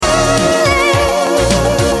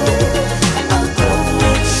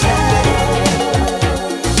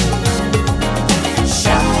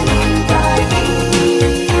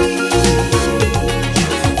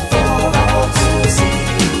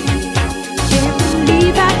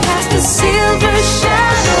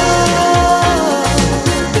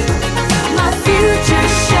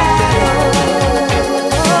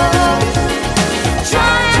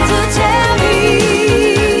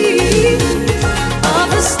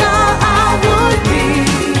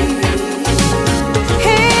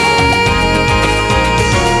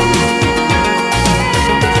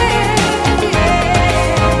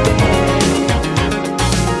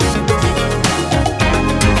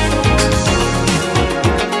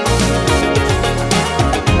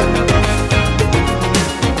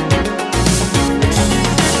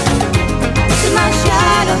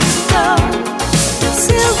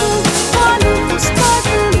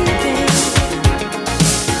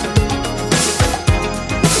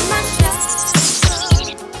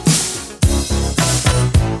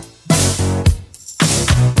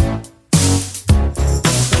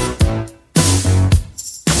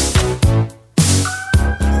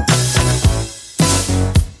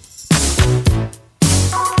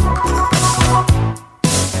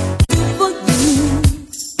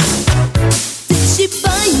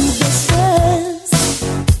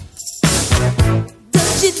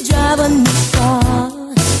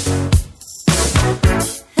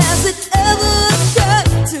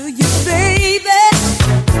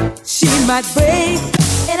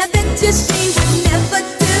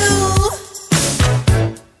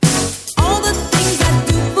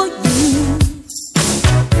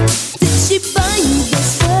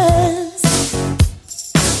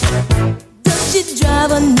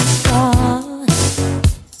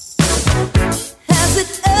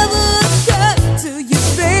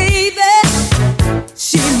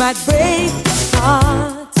might break your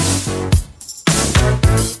heart.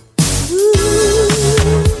 Ooh,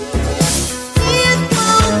 it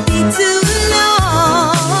won't be too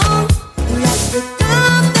long. Like the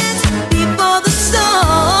calm that's before the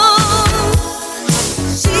storm.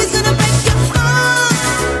 She's gonna break your heart.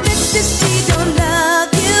 Bet that she don't love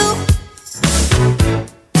you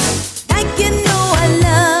like you know I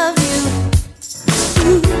love you.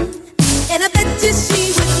 Ooh, and I bet you she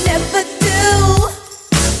would never do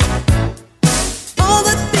all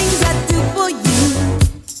the things I do for you.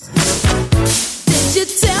 Did you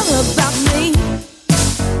tell her about me?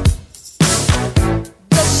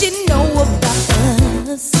 Does she know about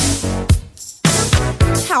us?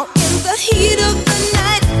 How in the heat of the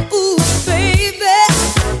night, ooh baby,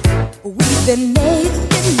 we've been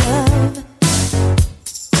making love.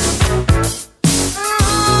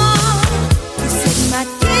 You said my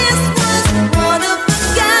kiss was one of a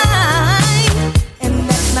kind, and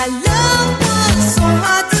that my love was so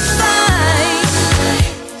hard to find.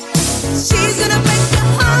 She's gonna break your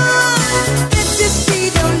heart. Bet you she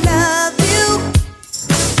don't love you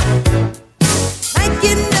like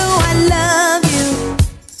you know I love you.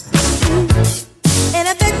 And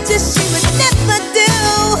I bet you she would never do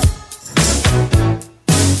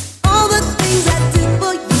all the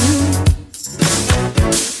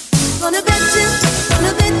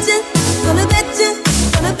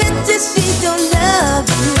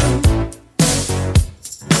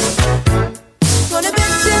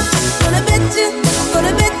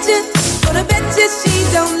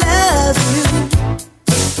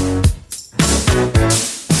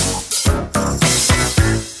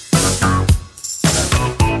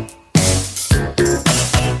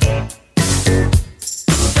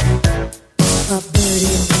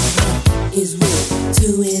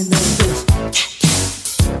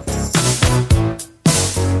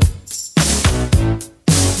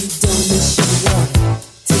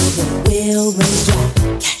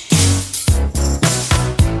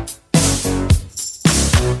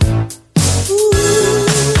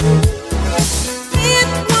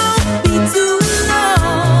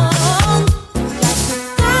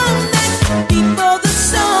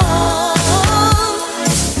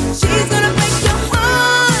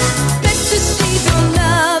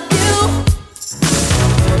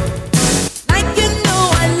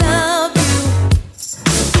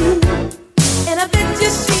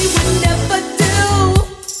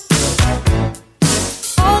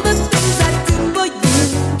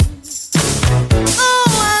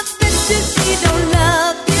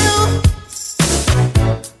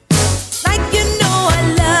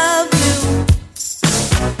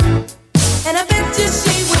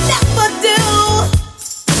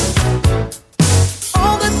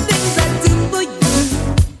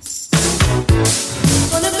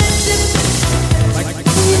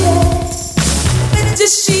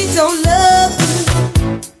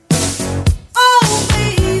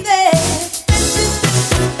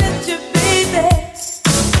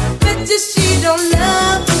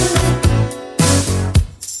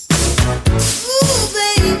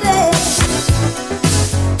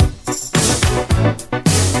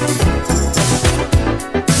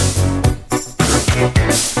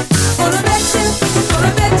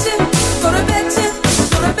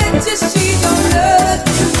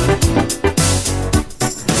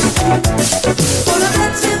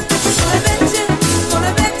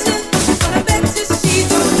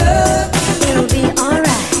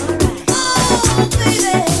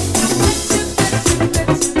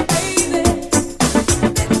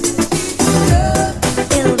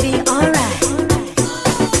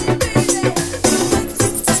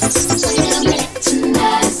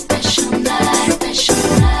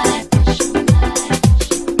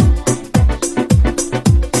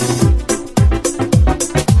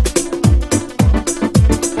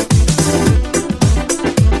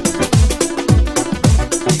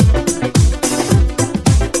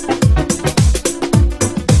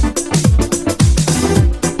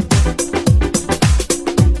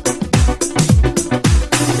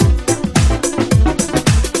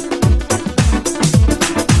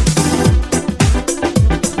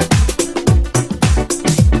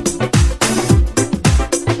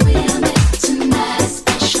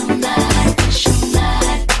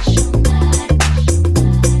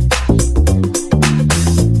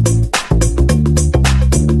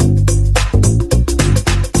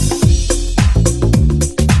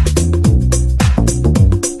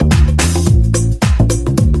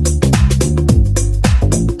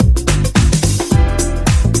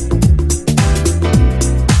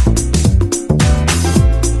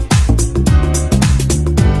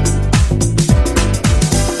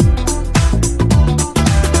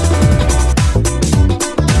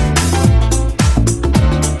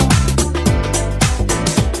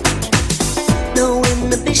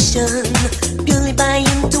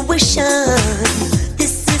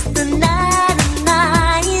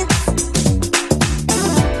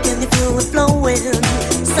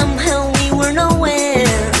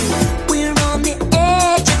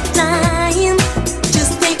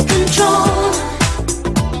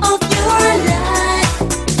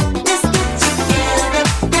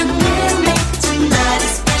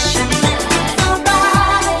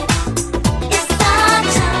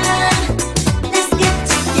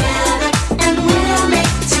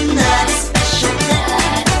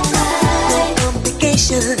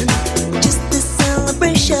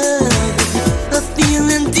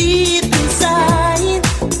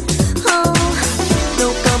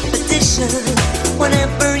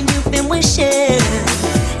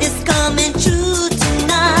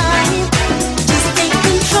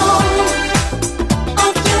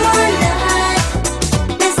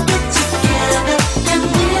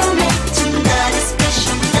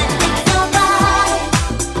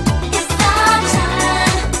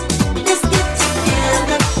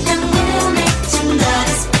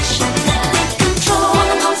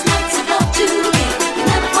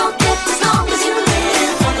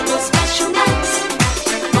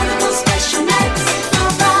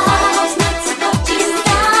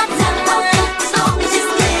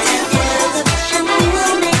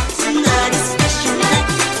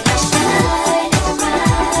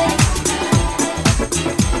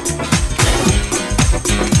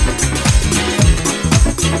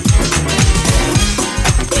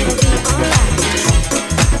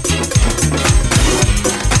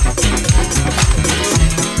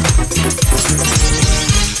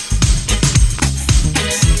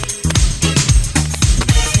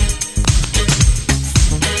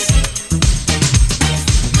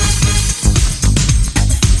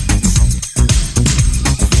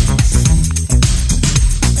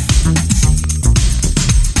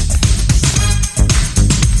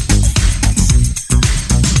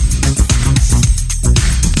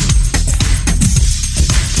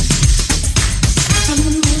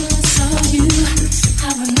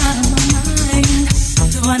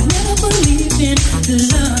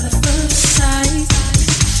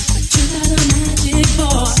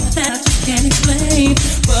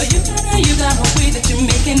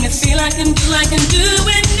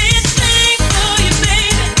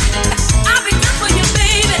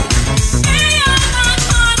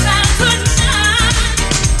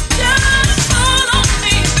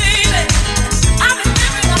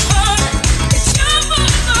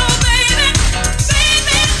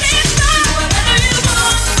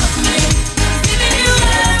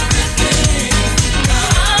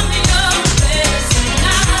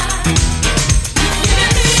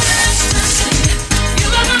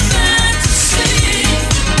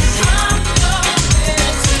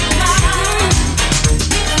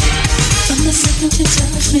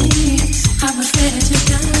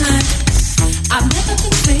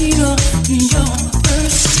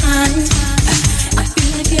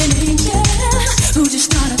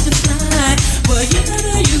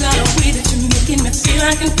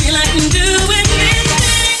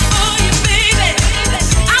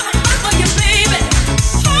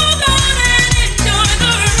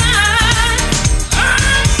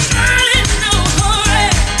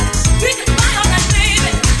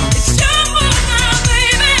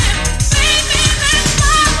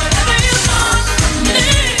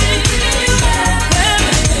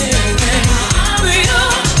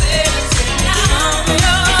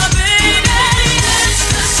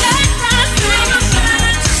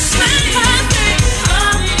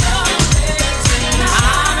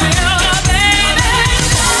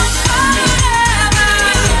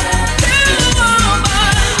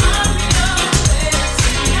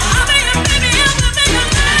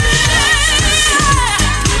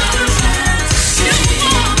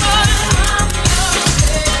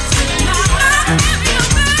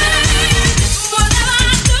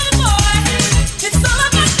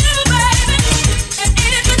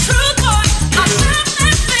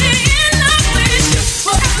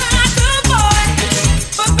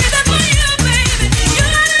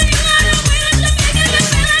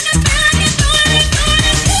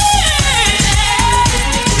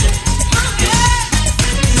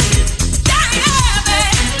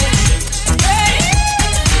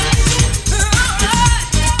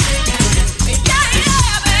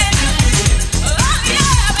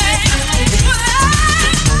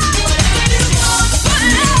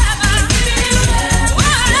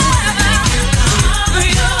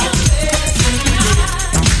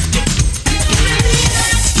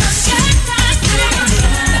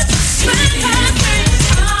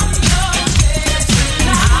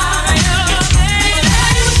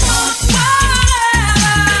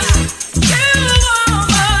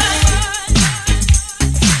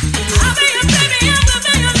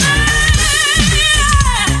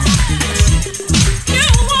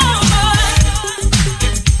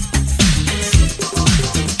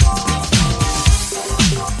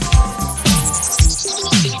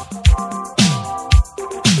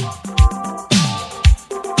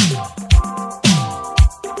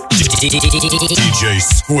Deejay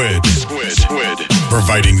Squid.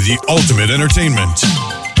 Providing the ultimate entertainment.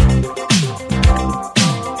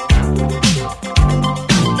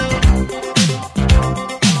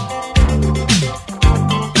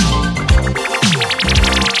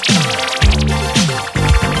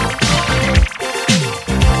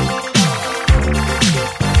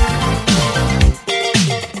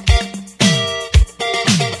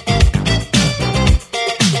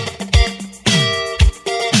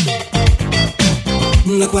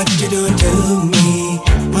 Look what you're doing to me.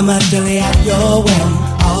 I'm utterly at your whim.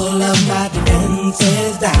 All of my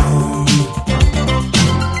defenses down.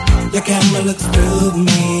 Your camera looks through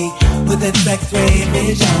me with its X-ray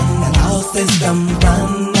vision, and all systems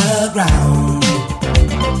run aground.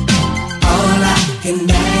 All I can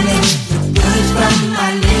manage to push from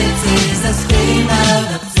my lips is a scream of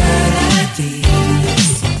absurdities.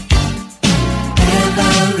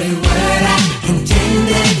 Every word I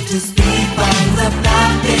intended to speak winds up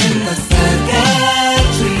locked in the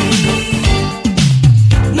circuitry.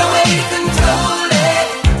 No way to control it,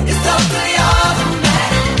 it's totally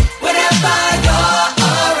automatic. Whenever you're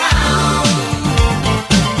around,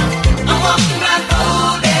 I'm walking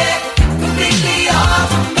blindfolded, completely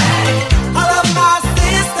automatic. All of my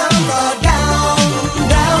systems are down,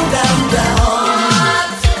 down, down, down.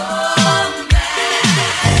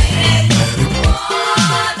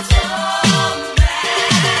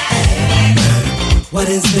 What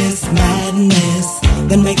is this madness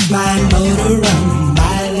that makes my motor run?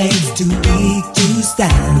 My legs too weak to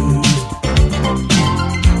stand.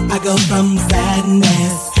 I go from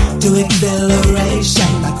sadness to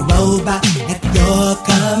exhilaration like a robot at your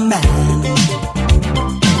command.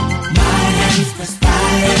 My hands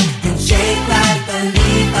perspire and shake like a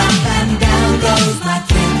leaf. Up and down goes my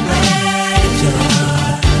temperature.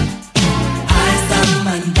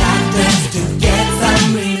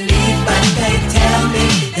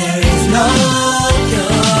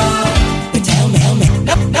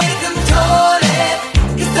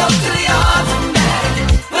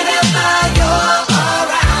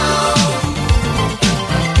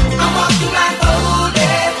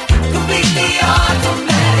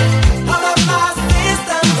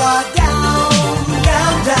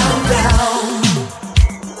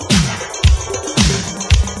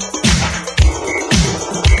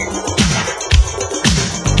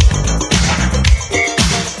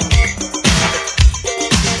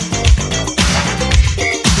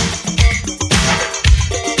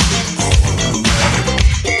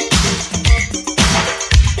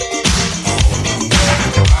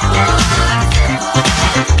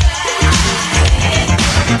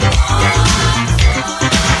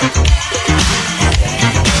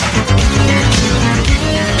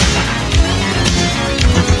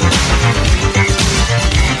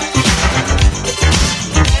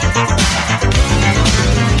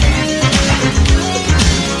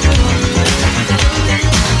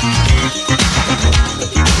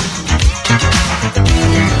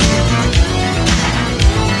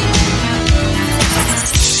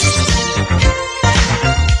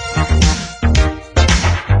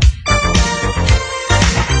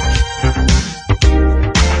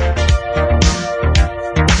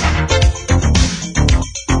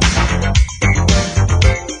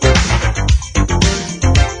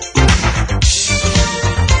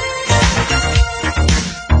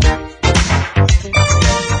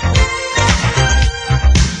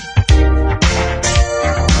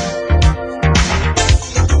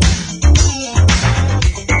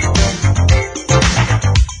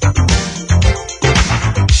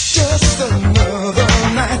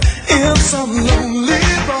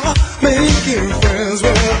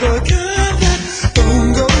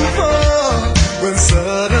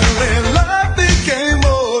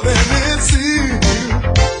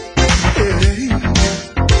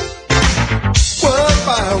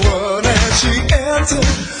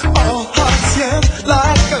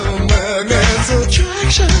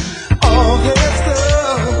 attraction, all that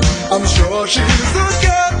stuff. I'm sure she's the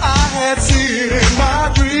girl I had seen in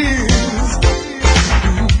my dreams.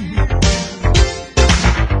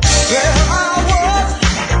 There I was,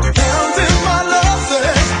 counting my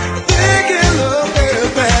losses, thinking love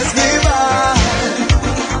had passed me by.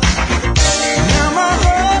 Now my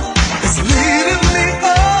heart is leading me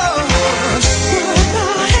on, but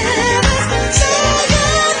my head is tired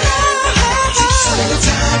now. Takes a little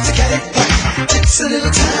time to get it right. Takes a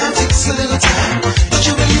little time, takes a little time. But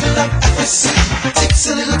you believe in love at first sight. Takes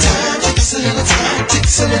a little time, takes a little time,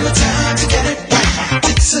 takes a little time to get it right.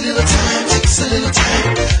 Takes a little time, takes a little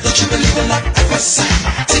time. But you believe in love at first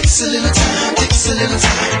sight. Takes a little time, takes a little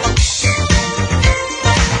time.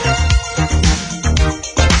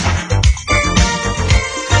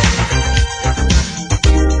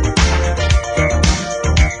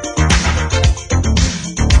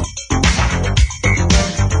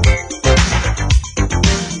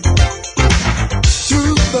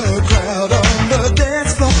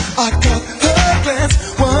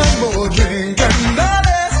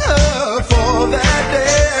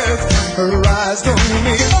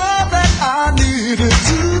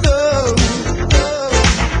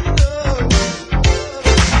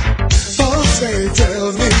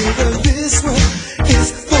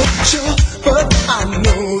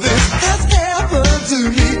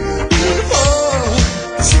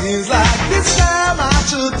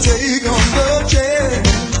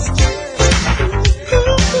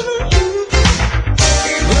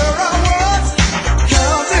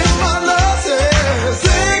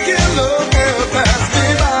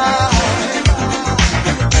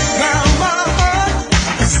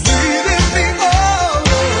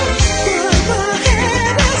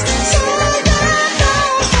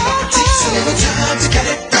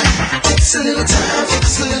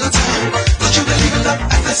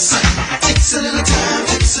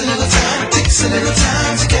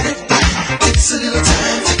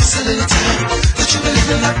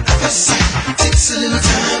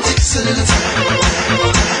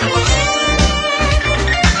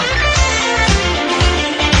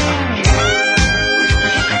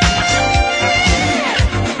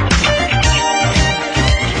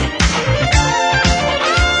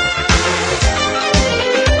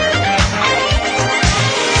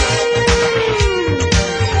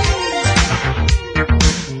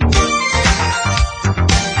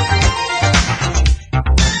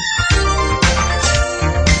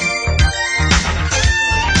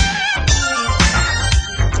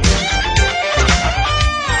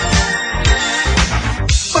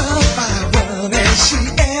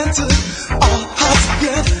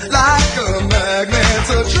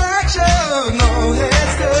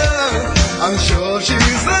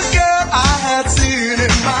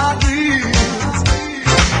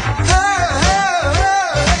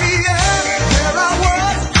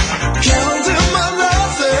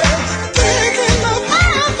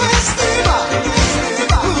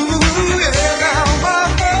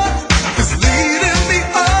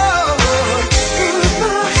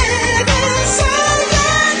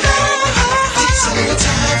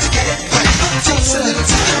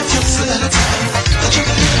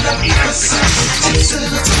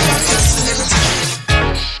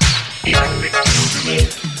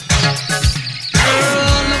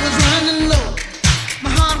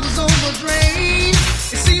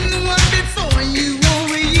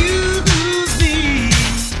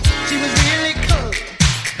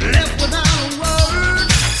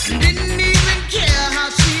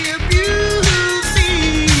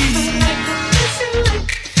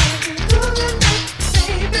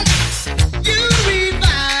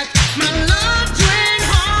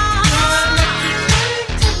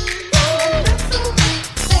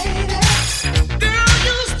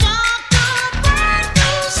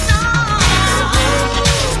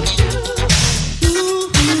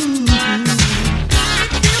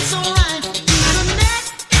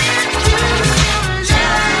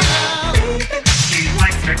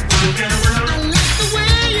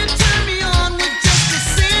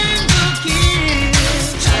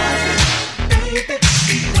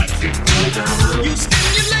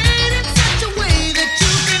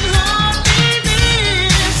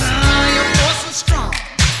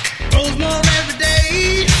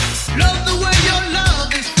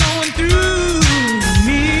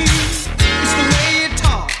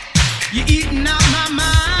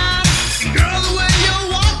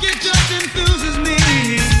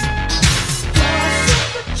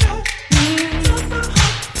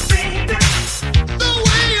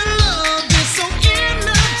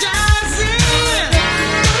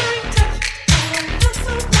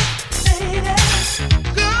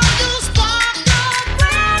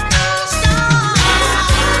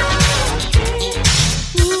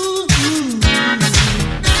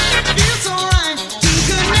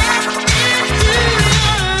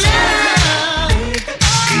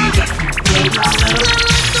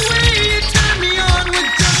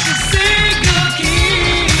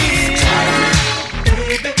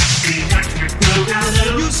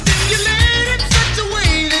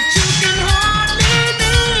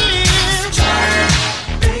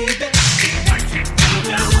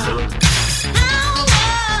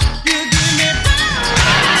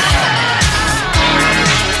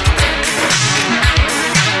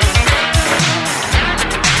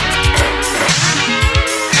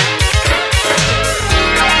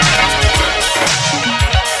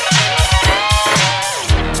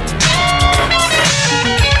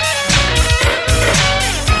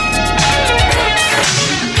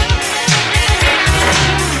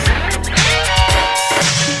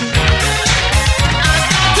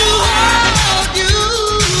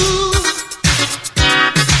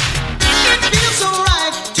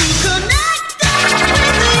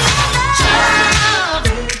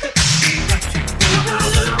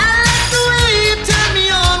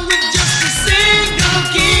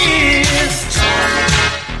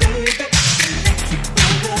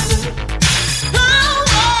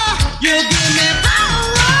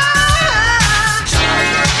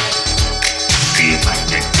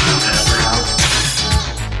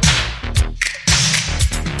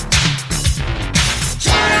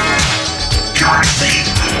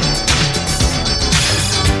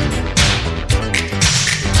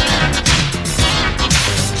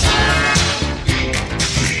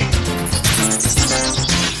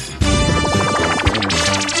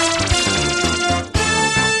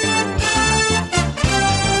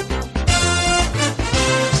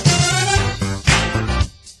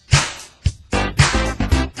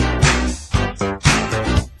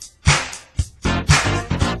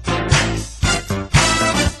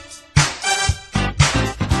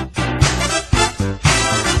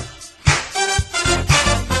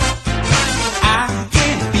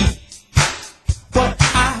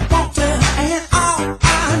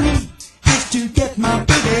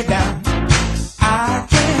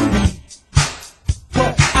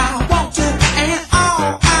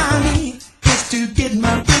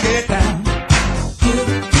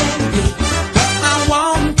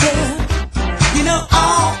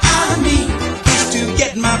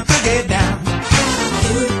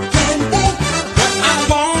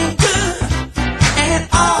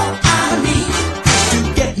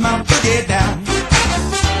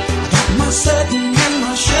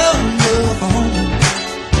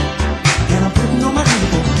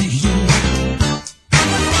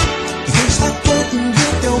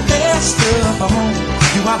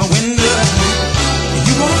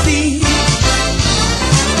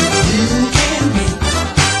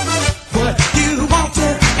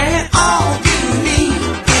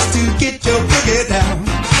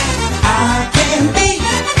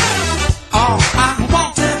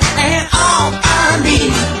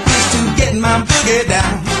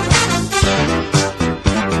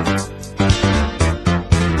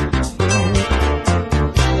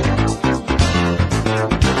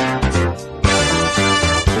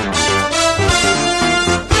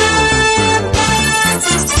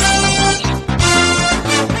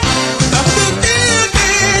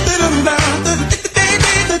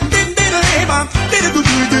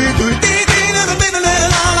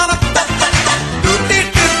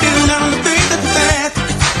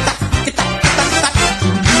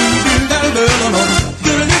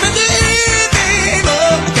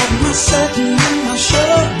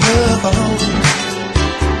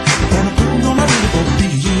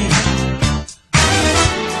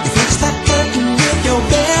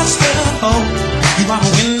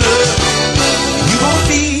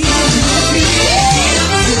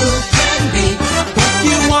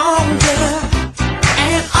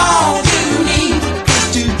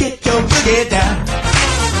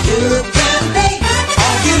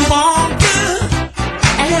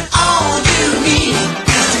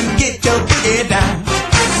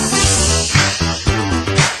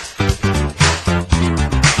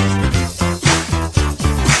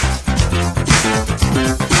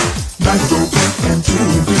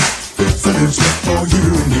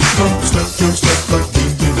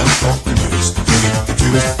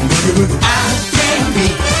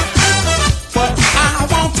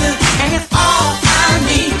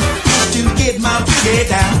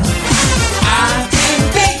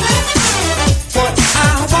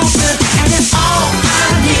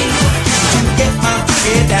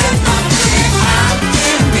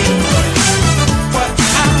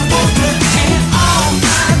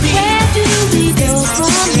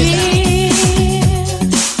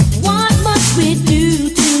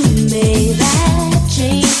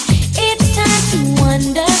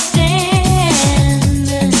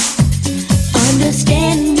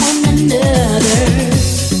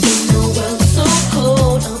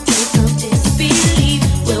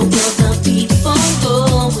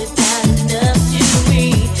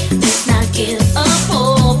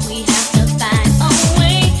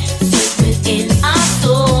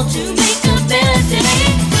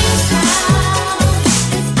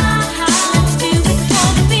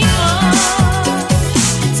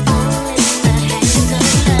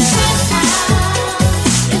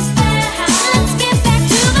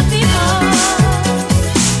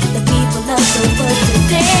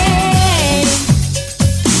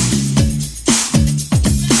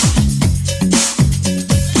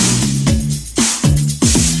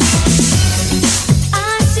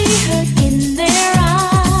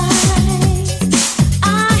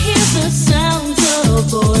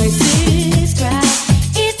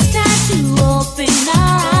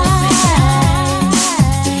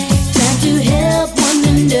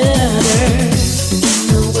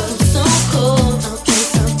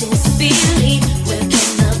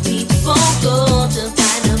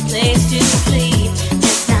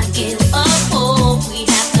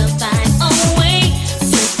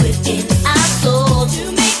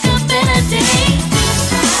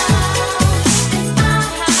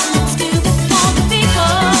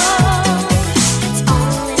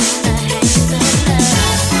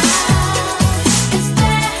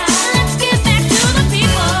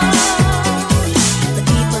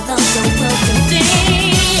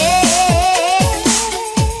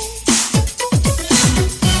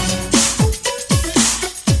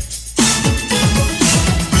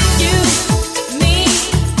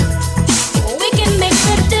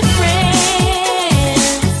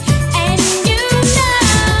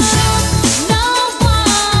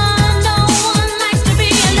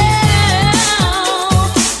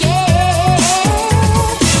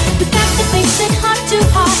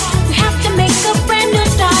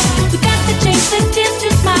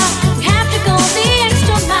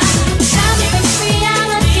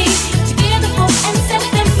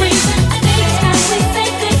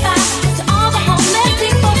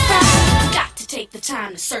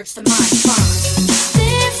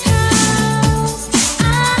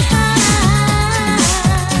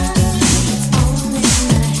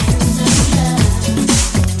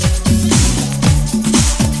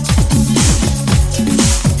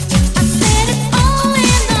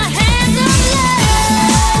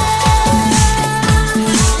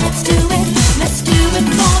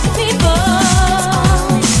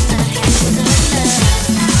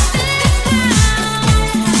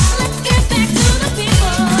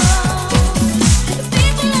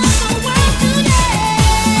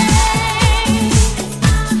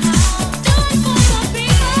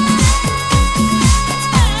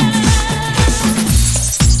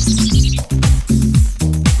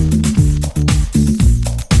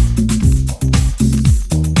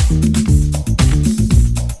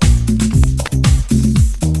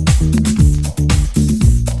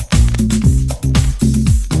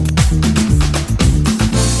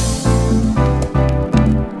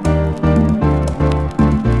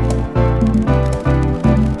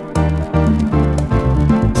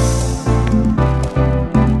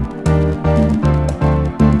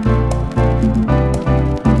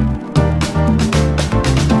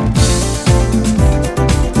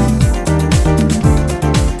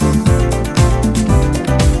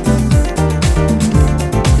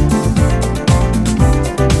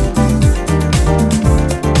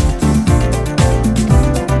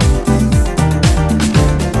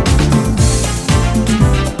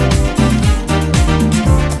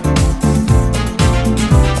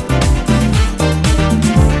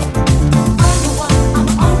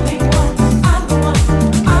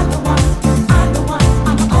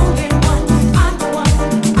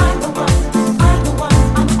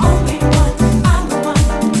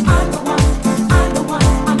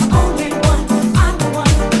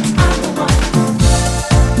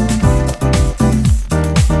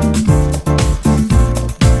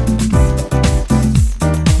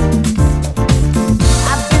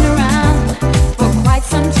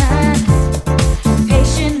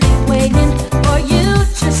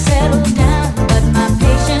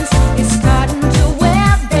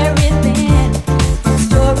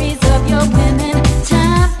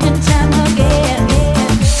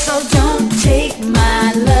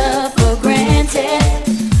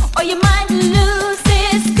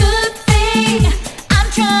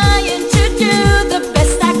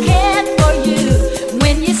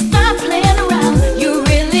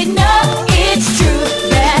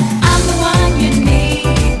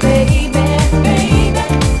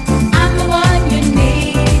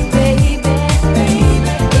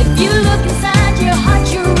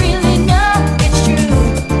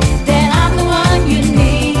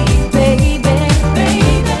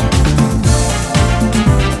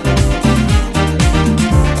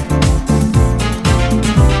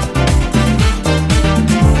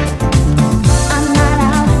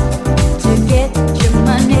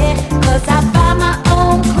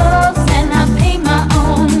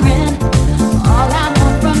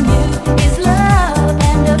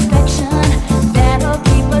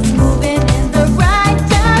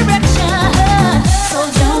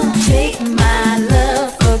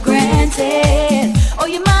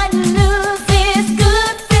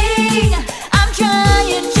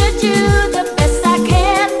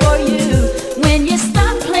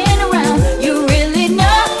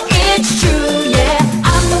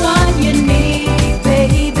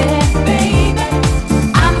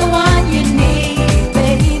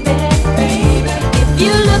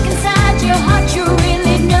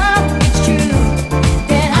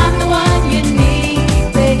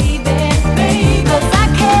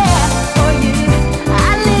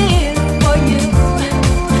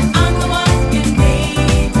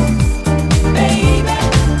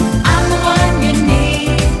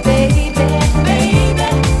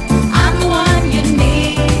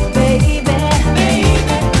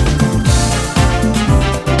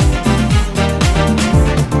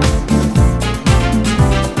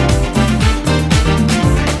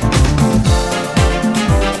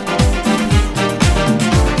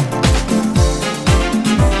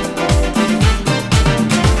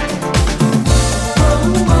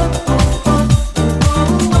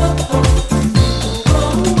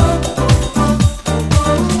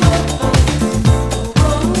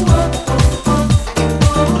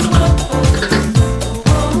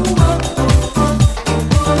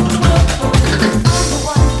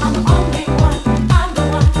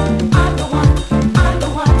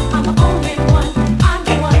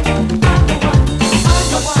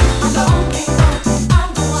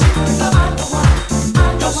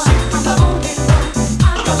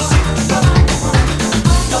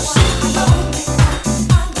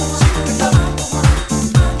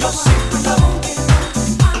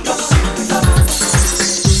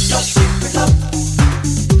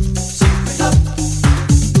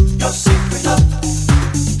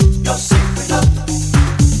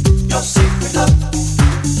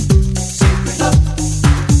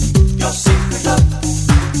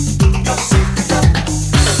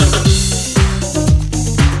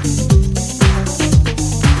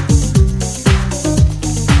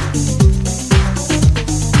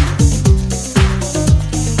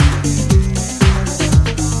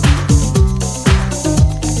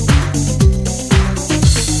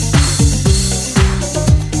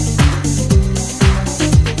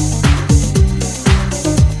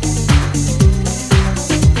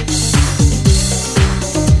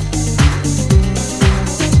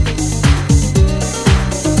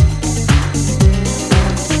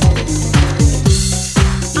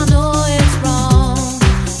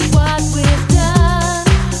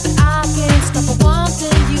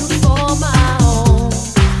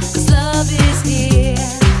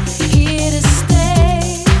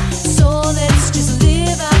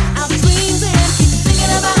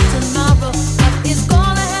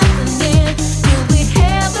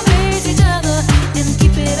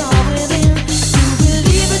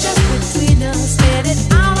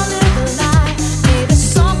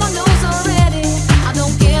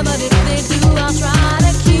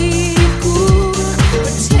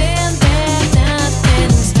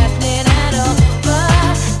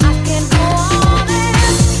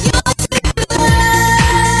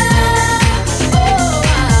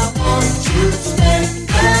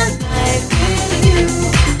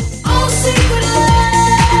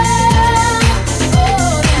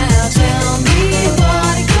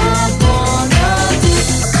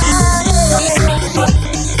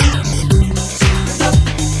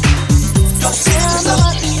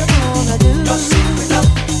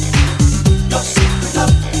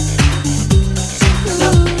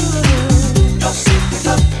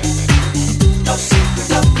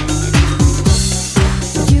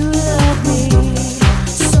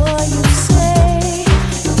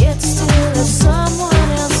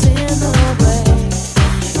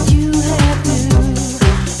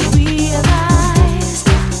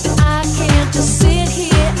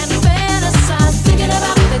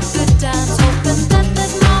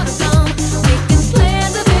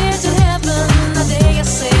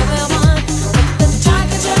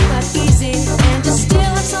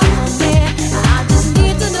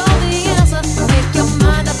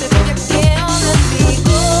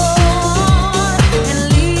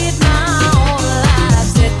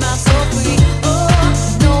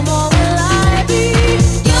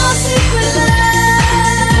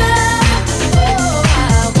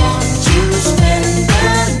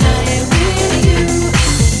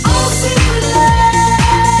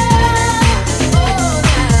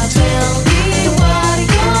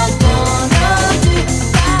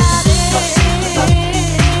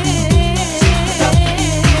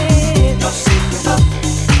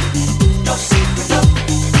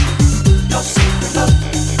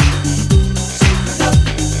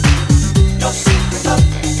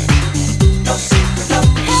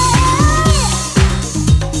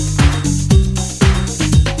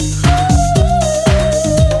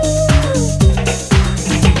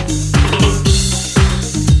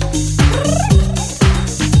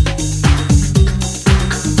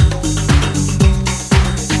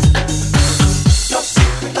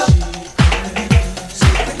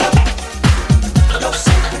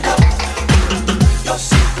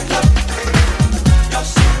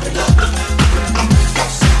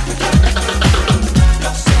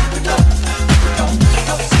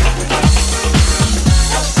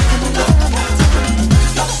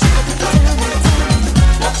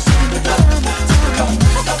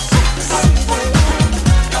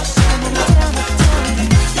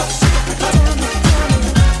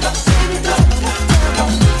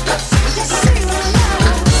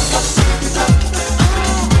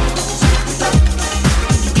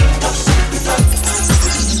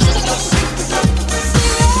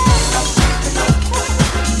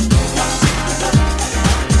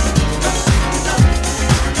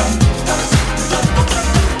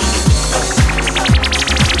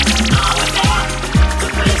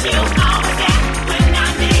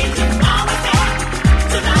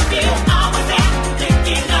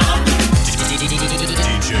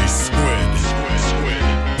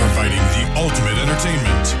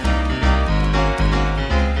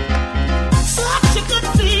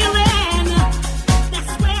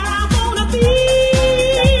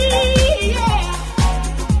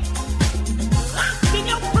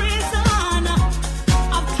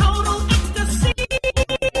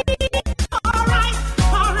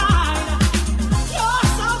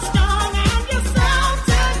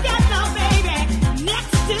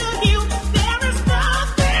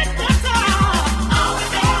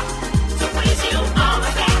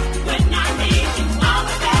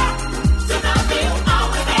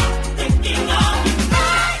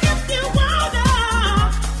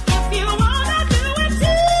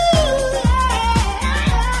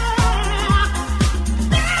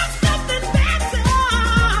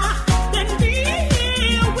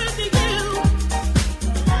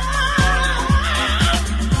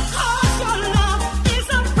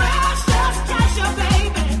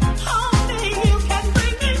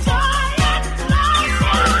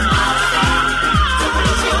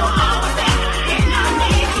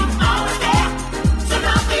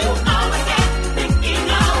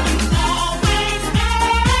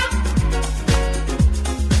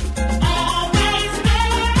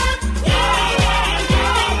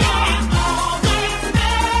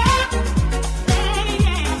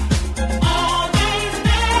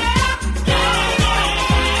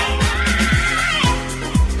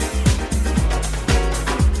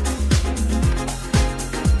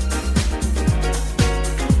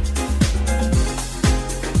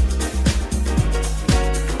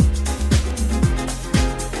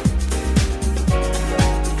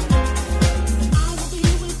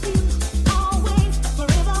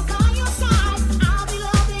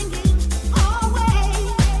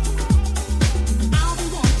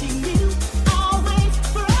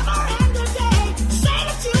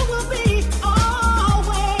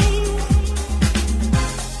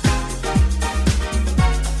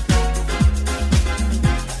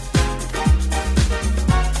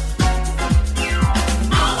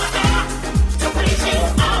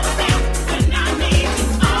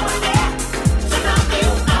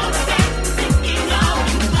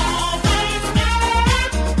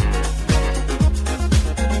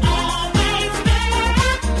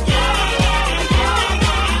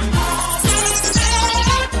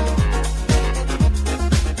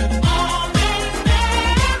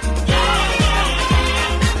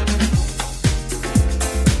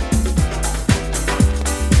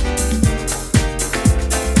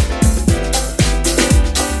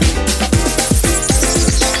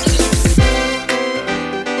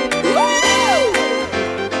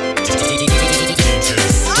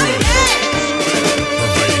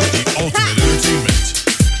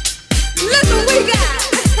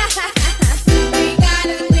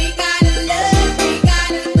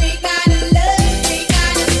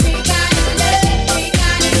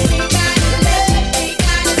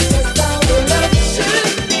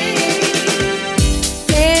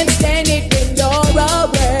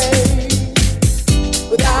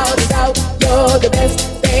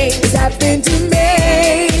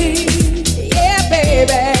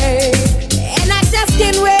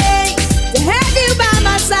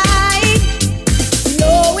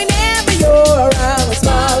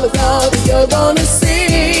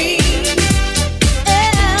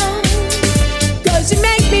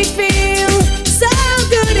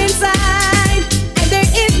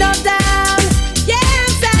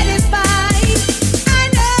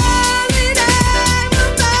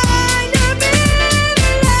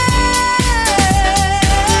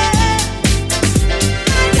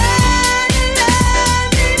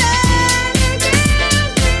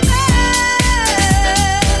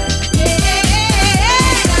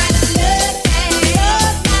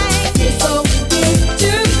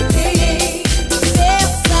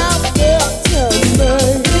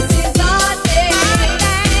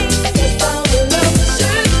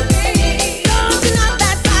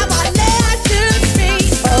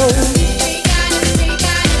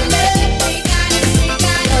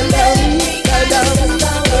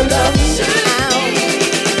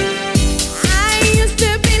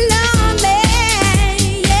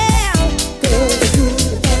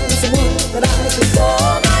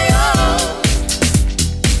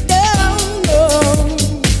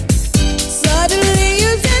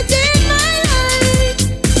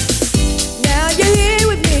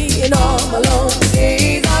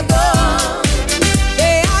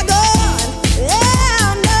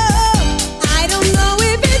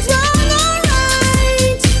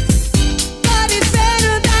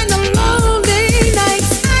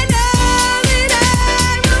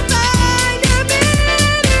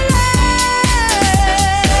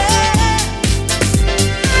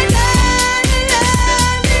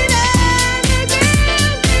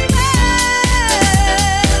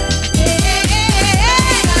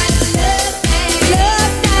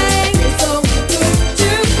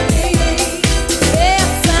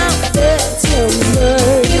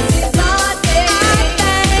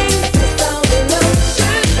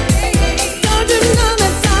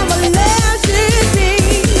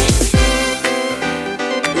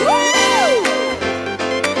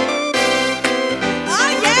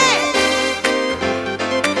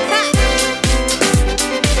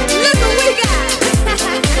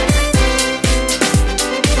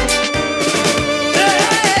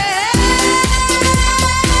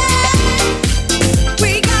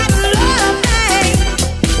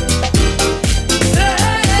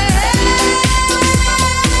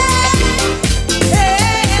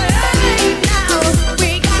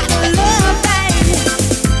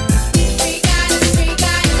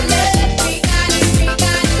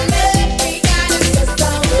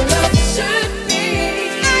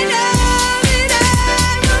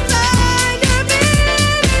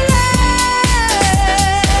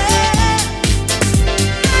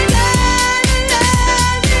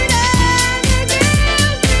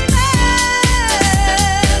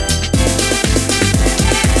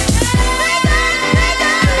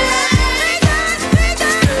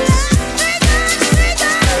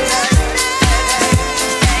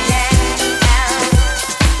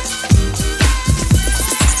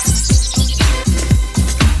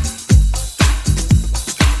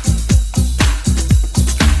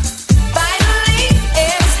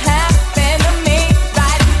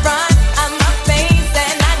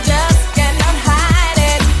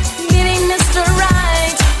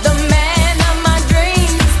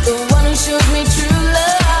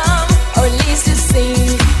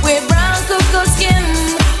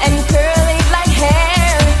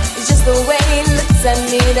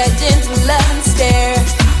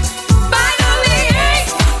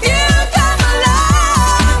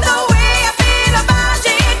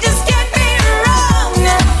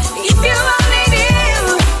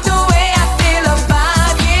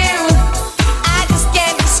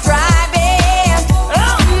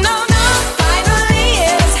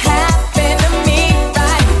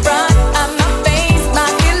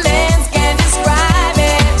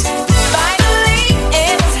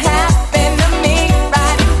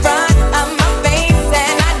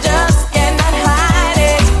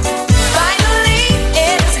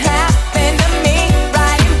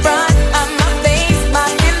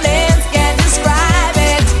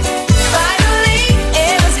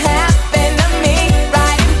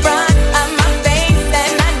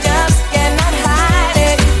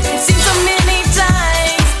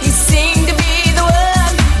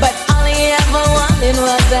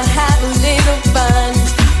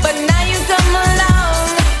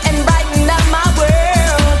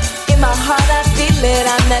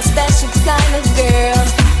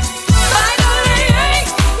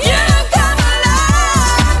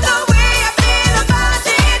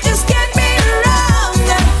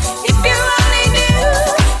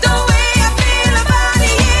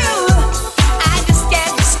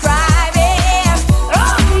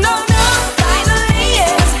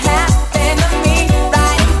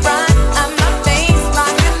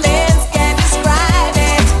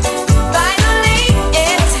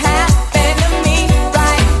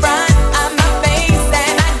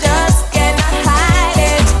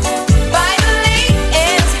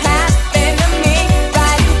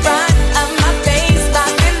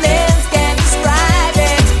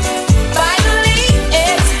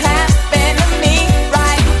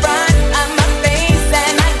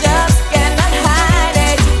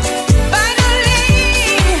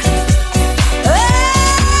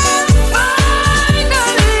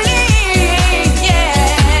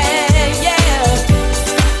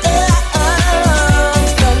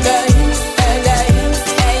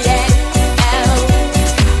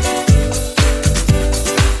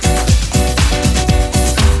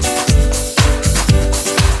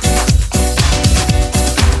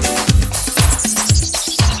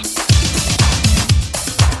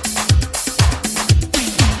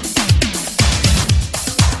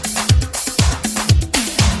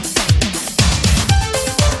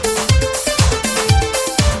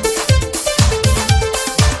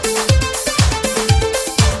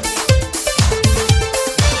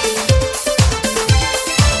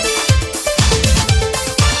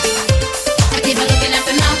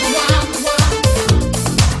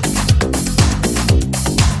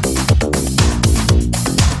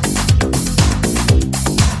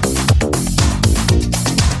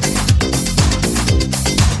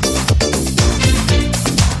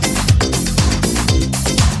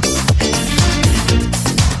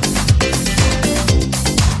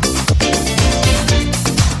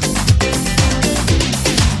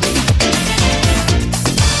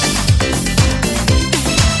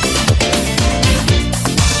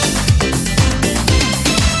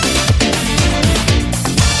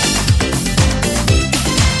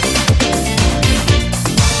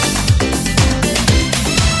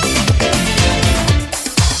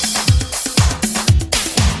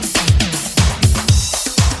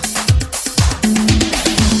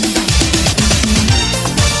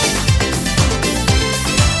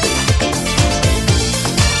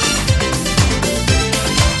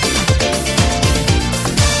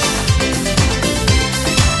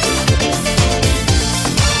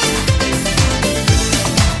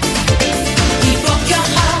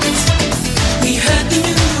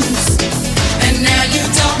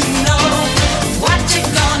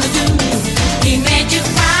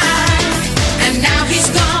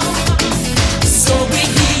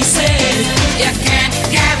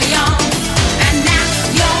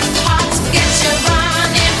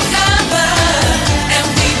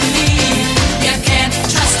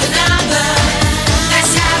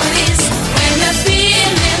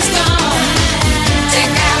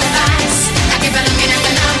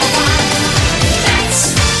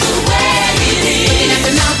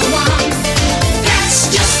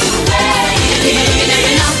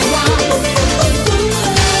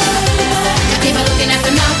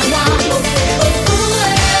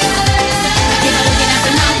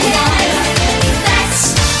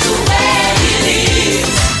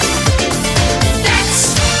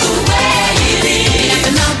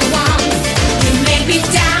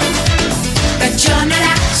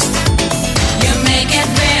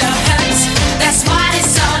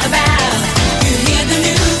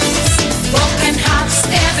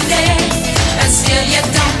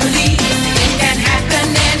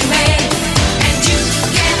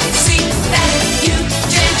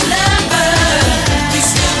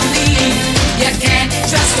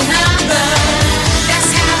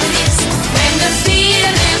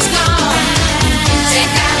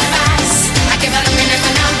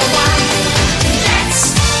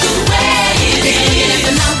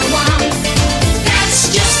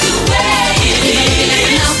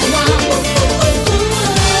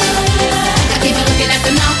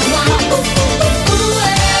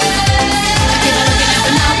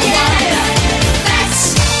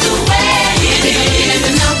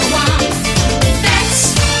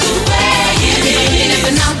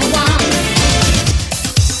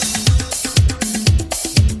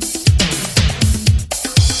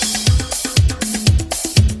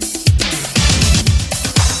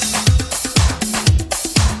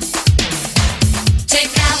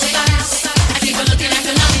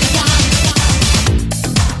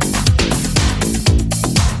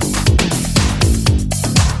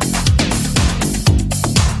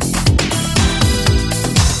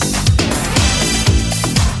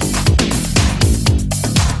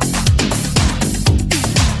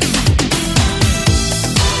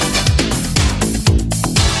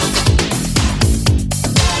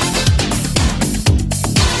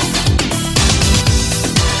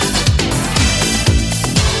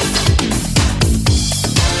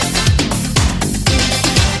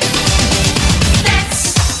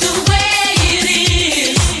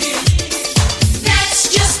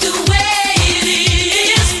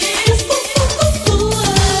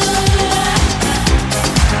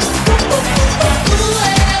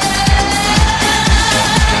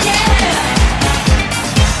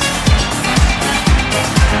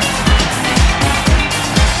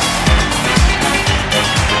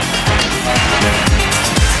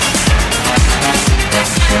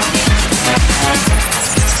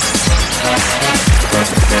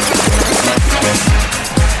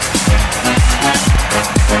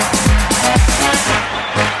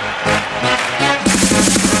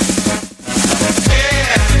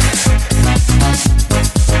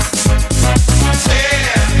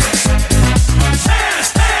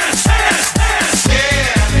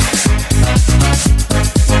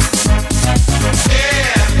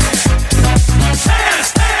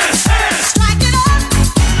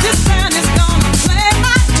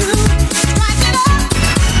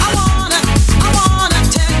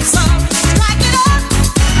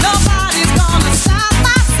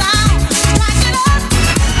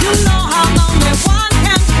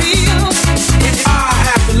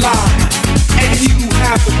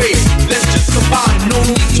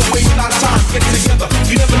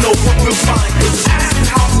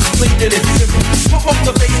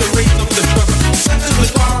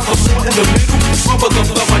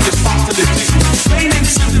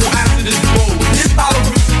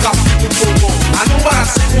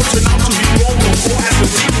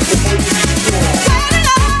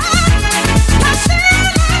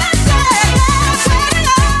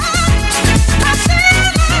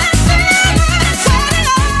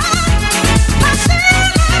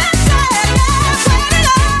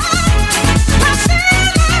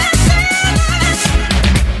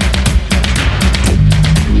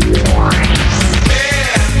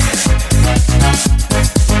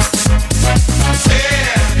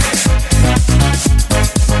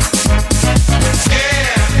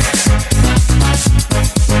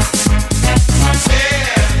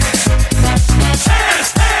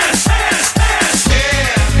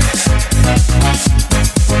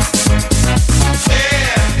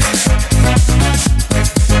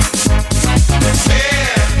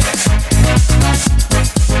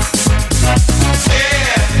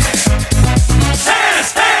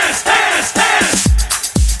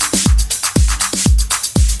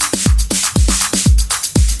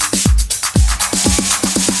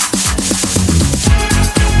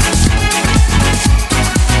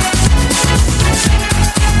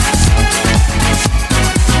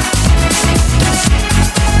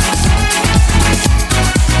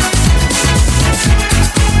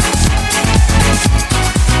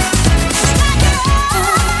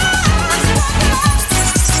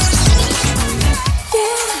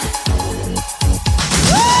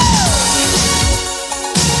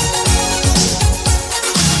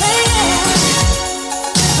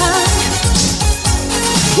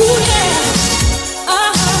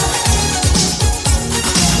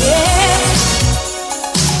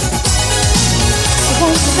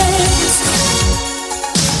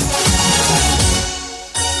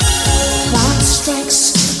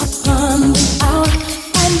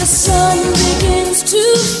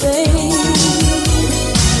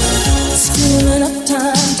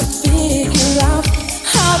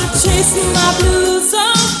 My blues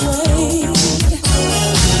away.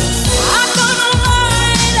 I'm gonna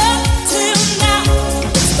light up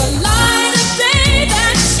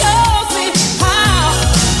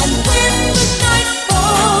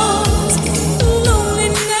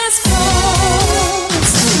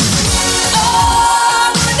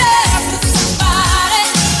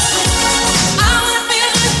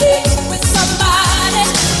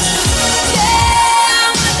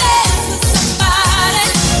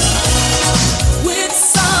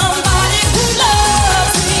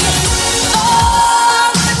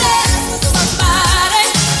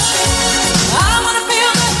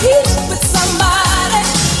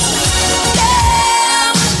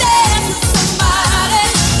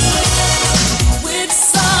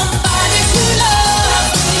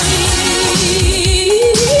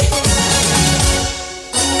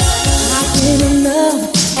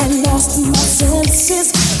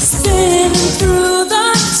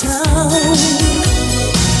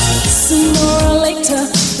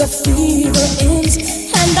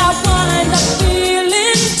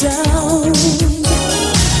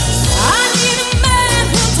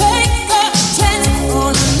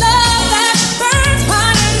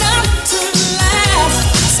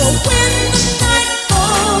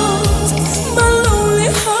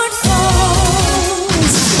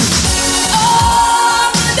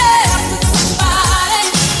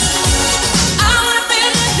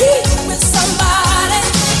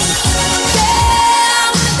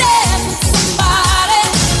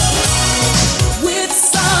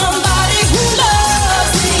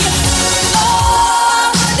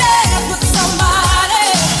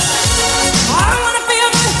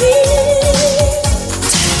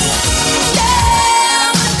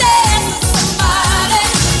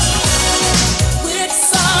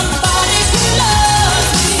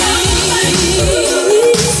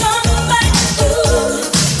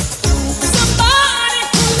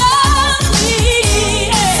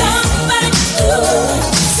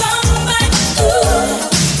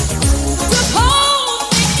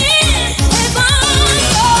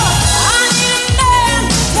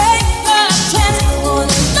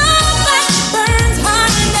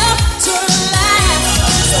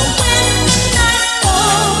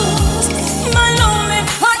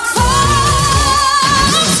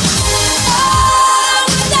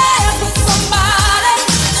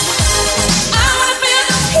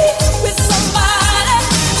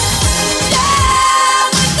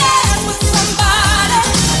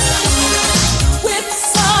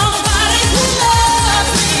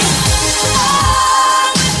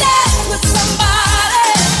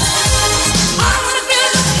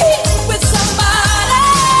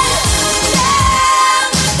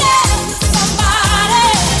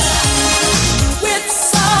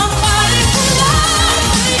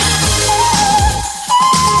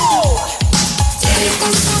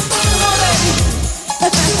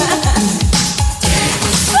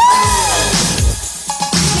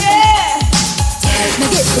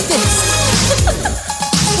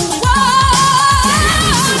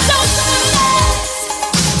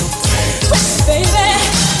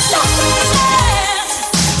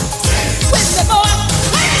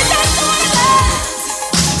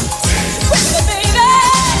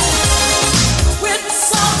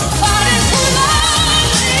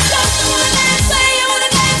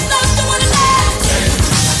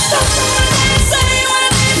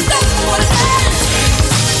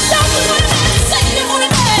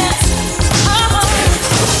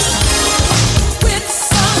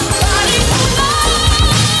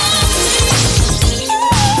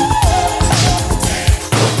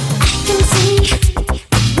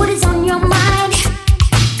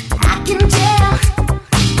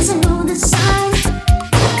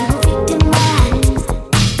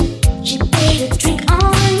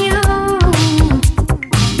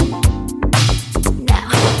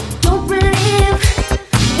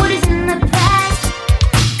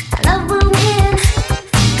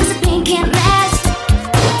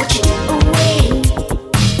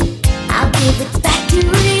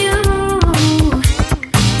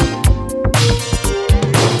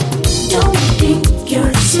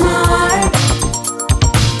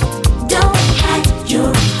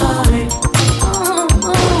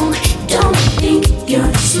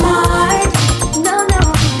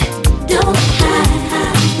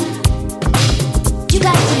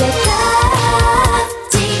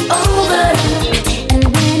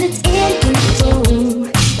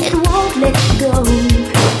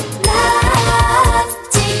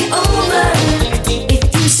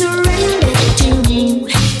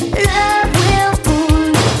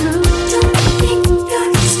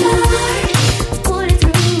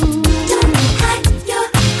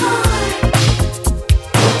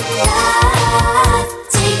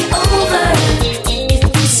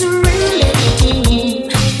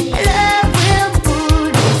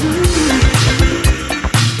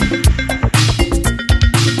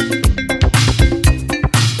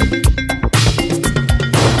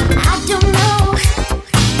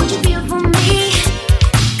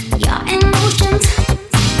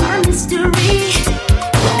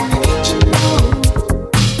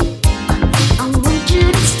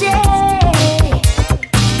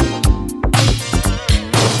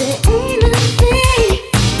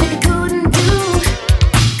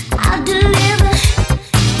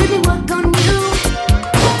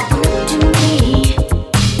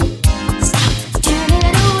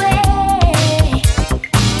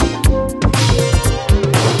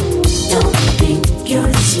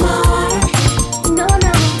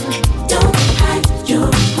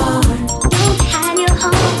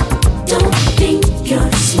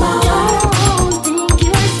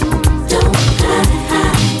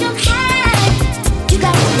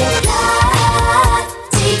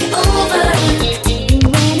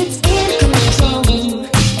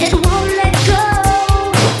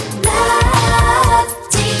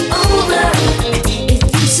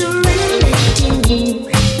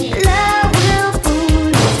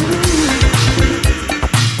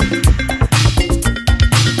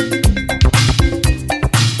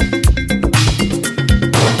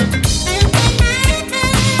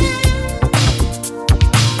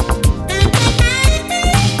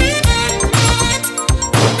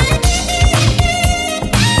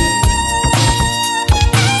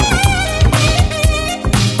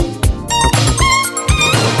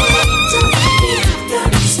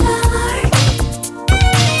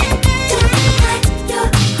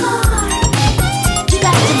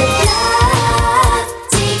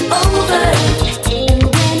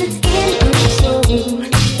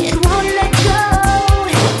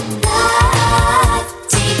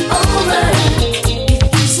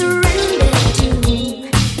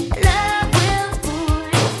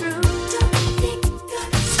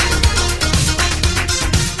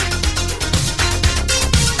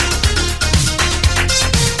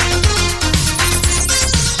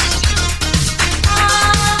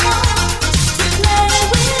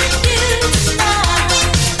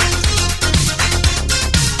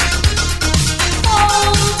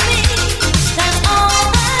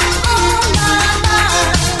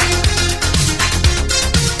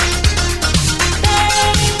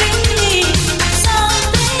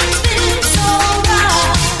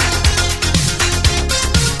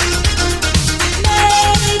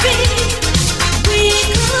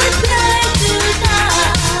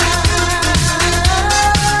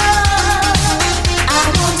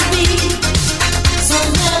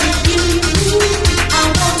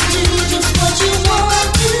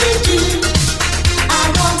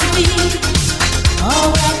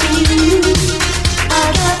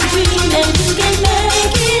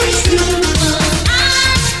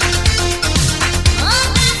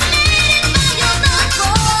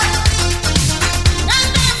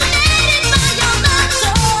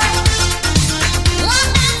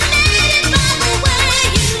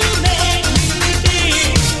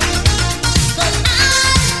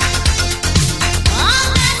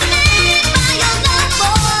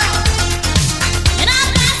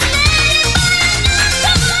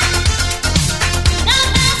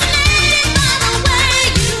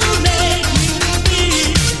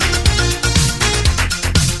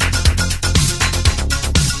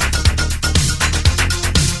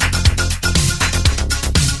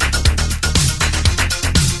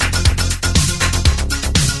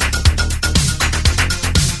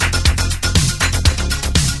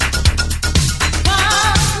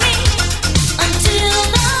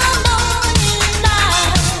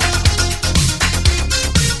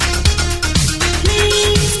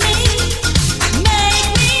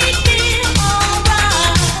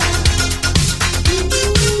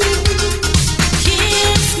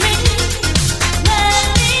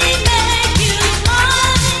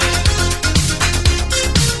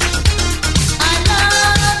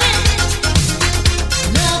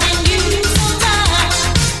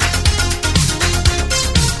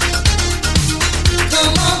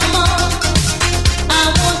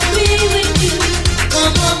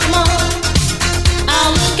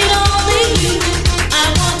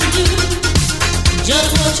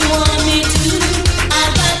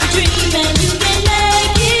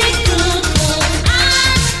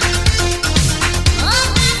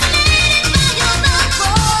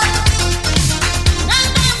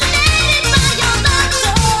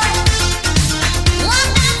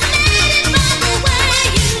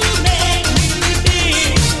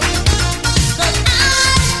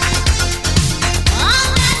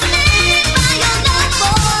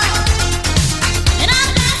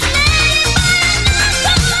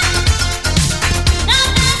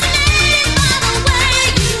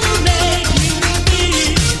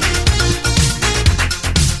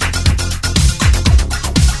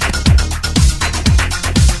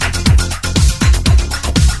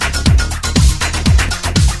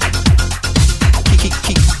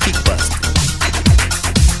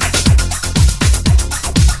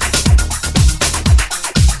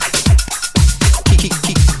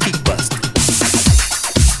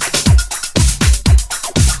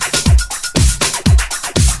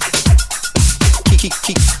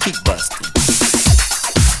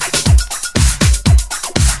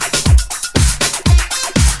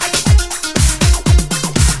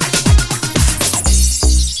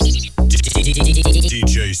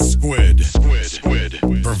Deejay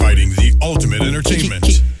Squid, providing the ultimate entertainment.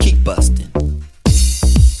 Keep busting.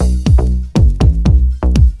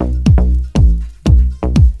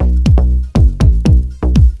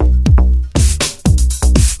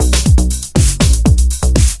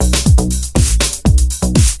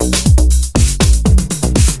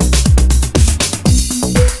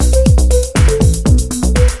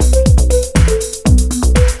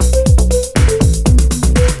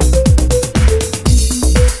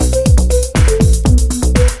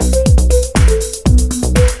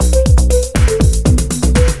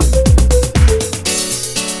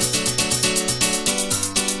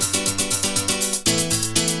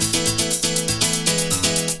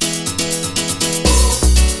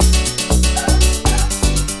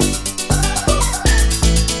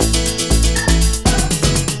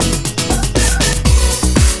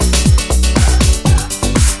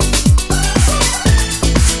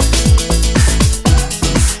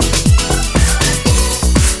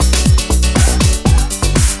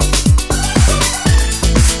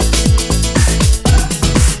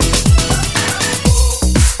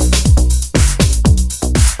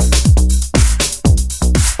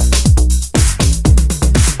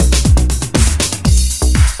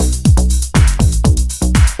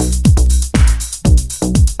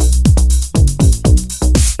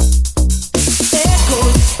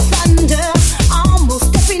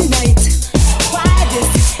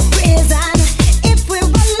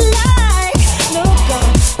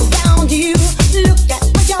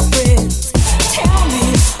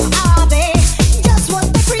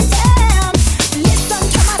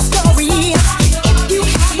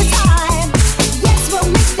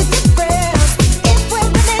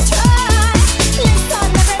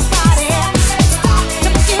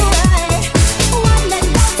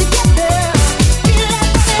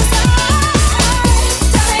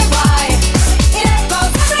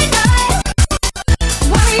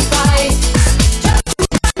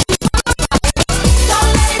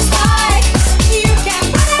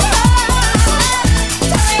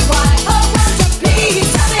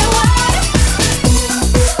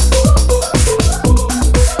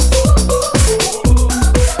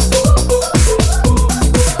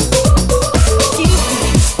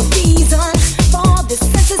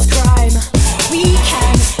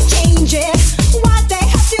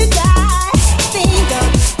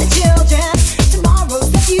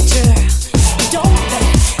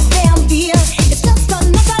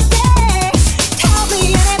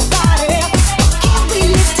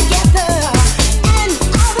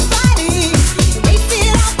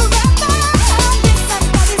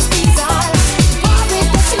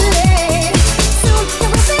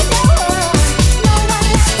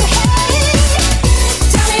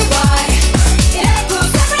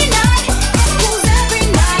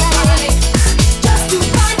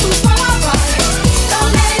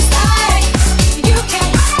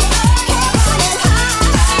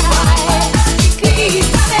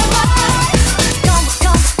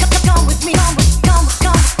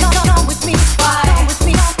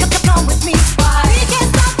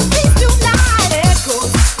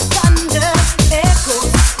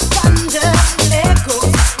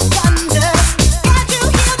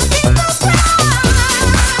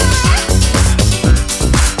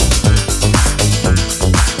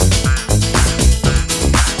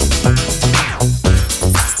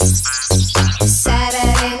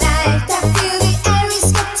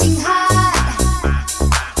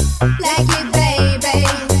 Like it, baby.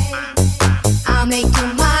 I'll make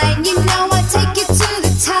you mine.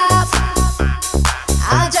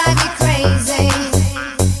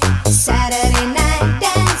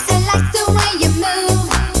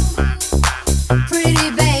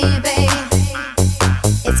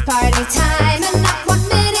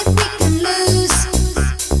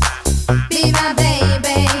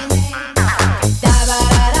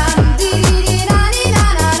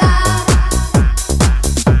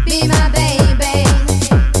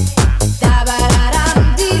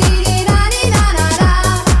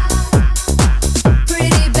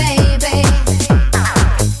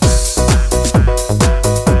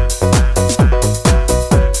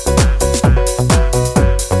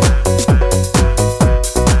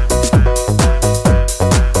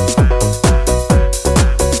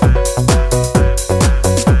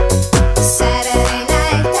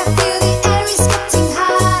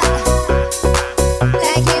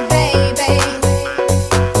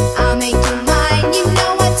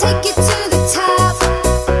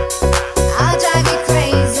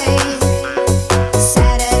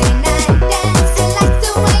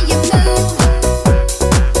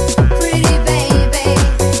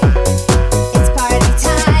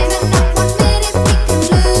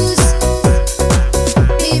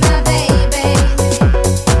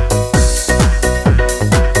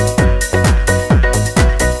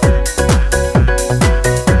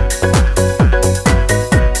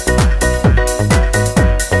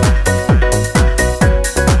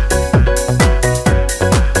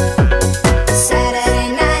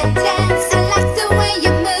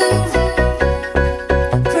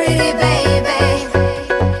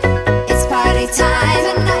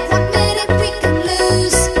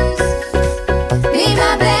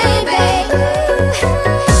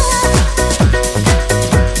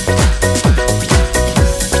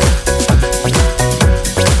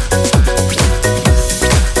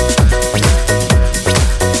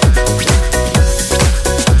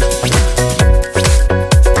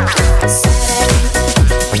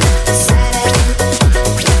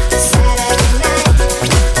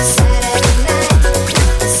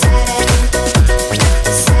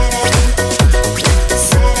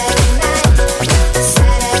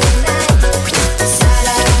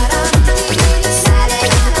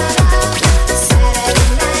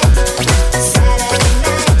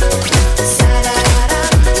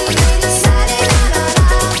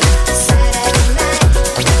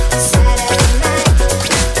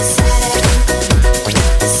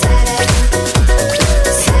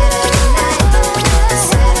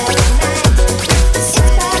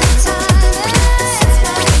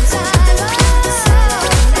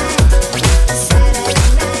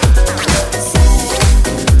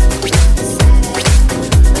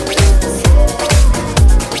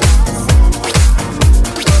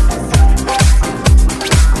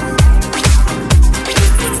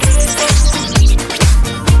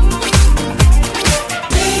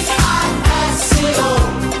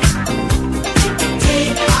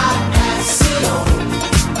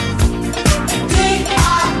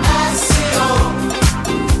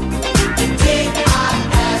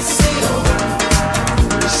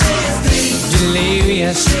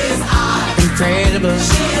 incredible,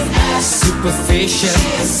 superficial,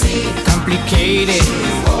 complicated.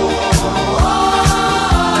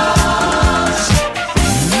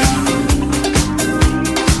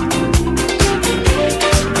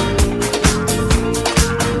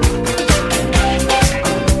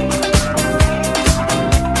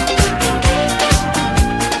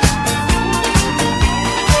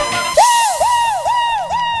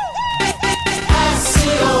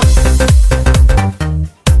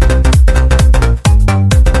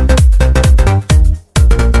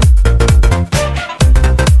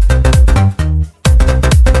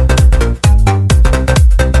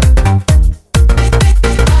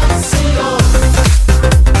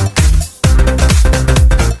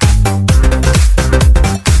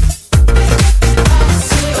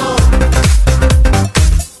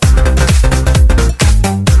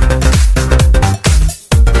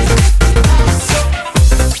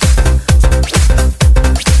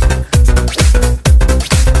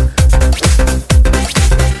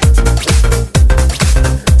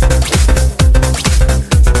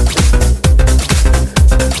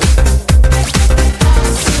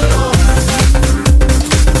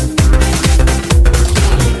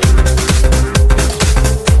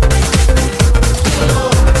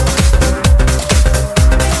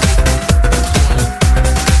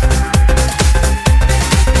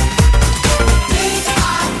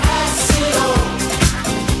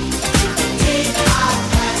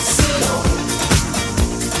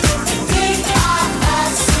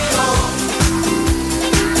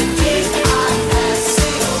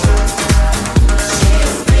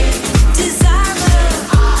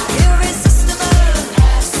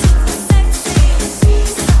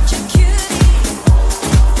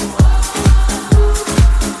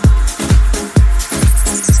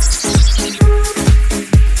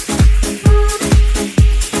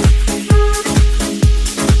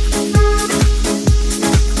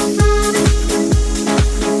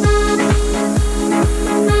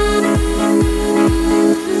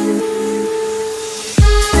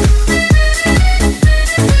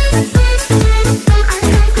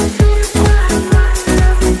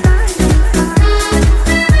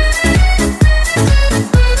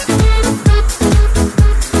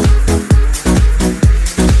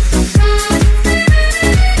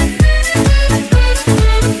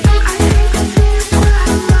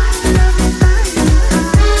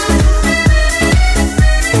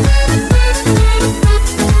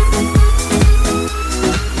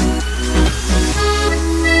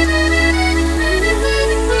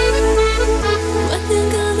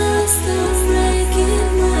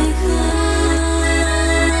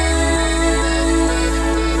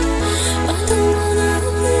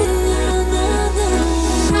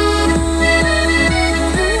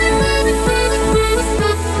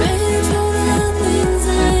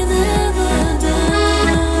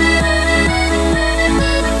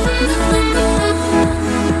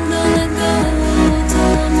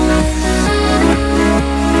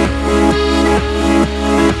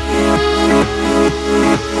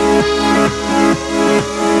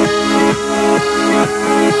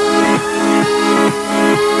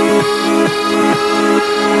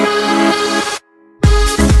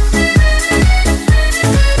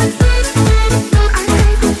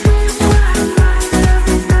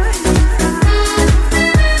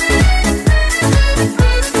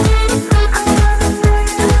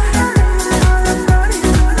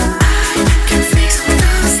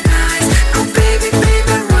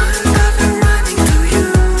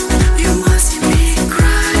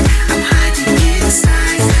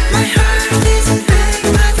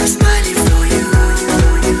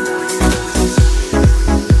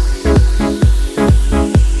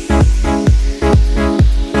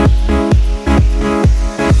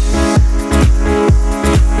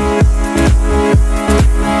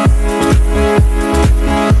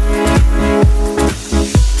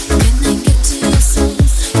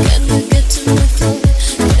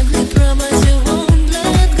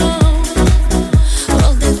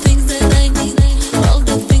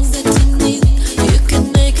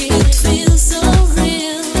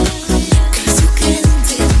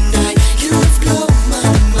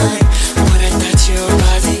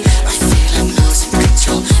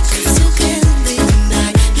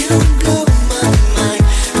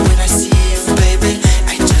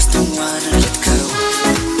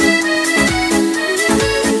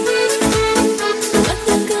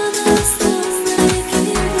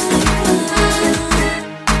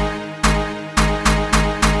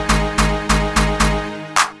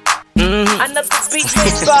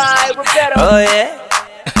 Oh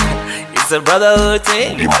yeah, it's a brotherhood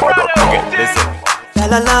thing. Listen. La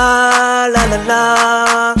la la la la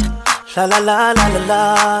la. La la la la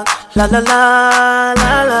la la la la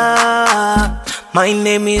la la. My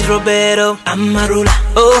name is Roberto Amarula.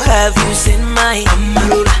 Oh, have you seen my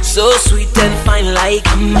Amarula? So sweet and fine like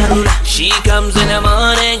Amarula. She comes in the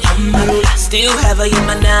morning, Amarula. still have her in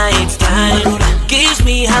my night time. Amarula. Gives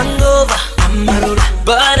me hangover, Amarula.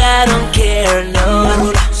 but I don't care, no.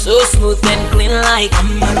 Amarula. So smooth and clean like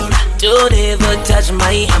Amarula. don't ever touch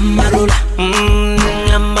my Amarula.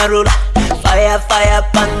 Amarula. Fire, fire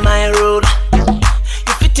upon my road.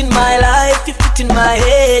 You fit in my life, you fit in my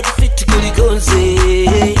head, you fit to go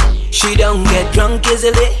say. She don't get drunk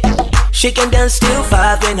easily. She can dance till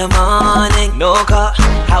 5 in the morning. No car,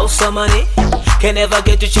 house or money, can never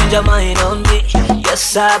get to change her mind on me.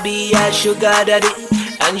 Yes, I be a sugar daddy,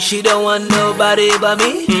 and she don't want nobody but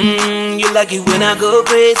me. You like it when I go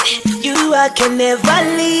crazy. You I can never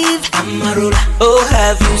leave. Amarula. Oh,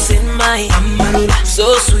 have you seen my Amarula.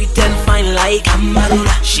 So sweet and fine like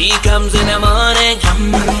Amarula. She comes in the morning,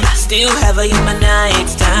 Amarula. still have her in my night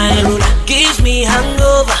time. Amarula. Gives me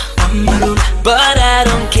hangover, Amarula. but I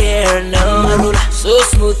don't care, no. Amarula. So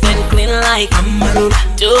smooth and clean like Amarula.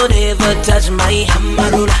 don't ever touch my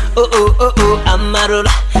Amarula. Oh, oh, oh, oh, Amarula.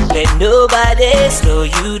 Let nobody slow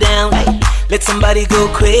you down. Let somebody go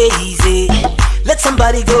crazy. Let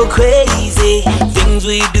somebody go crazy. Things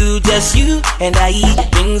we do, just you and I.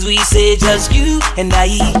 Things we say, just you and I.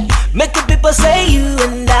 Make the people say you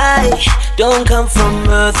and I don't come from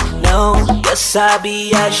earth, no. Yes, I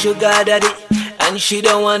be a sugar daddy, and she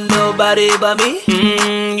don't want nobody but me.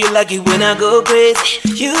 You like it when I go crazy.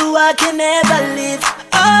 You I can never live.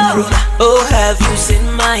 Oh, oh, have you seen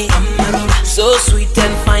my Amarula. So sweet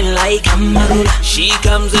and fine like Amarula. She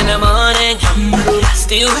comes in the morning, Amarula.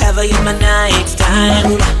 still have her in my night time.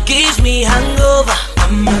 Amarula. Gives me hangover,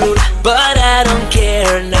 Amarula. but I don't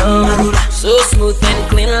care, no. Amarula. So smooth and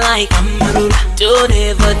clean like Amarula. don't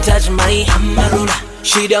ever touch my Amarula.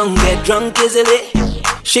 She don't get drunk easily.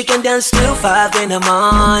 She can dance till 5 in the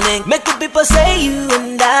morning. Make the people say you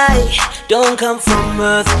and I don't come from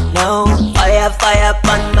earth, no. Fire, fire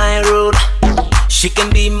upon my road. She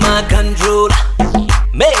can be my controller,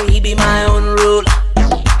 maybe my own ruler,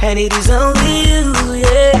 and it is only you,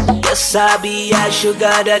 yeah. Yes, I be a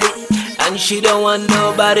sugar daddy, and she don't want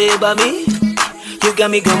nobody but me. You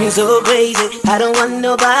got me going so crazy, I don't want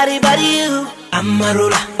nobody but you.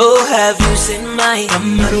 Amarula. Oh, have you seen my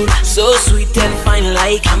Amarula. So sweet and fine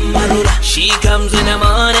like Amarula. She comes in the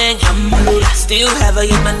morning, Amarula. still have her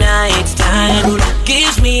in my night time. Amarula.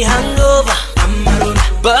 Gives me hangover, Amarula.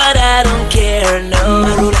 but I don't care, no.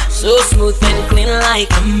 Amarula. So smooth and clean like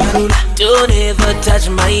Amarula. don't ever touch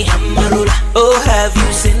my Amarula. Oh, have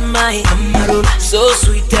you seen my Amarula. So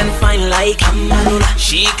sweet and fine like Amarula.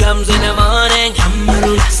 She comes in the morning,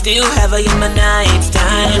 Amarula. still have her in my night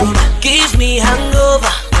time. Amarula. Gives me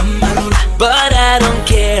hangover, Amarula. but I don't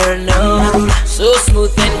care, no. Amarula. So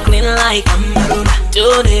smooth and clean like Amarula.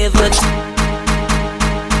 don't ever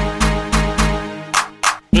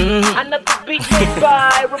Another beat made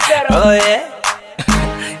by Roberto. Oh yeah,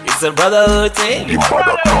 it's a brotherhood thing.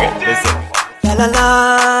 Listen. La la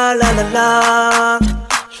la la la la.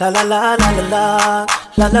 La la la la la la.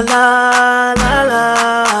 La la la la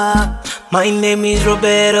la. My name is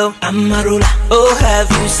Roberto Amarula. Oh, have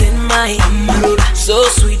you seen my Amarula. So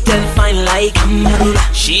sweet and fine like Amarula.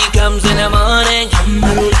 She comes in the morning,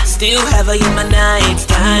 Amarula. still have her in my night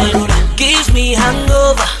time. Amarula. Gives me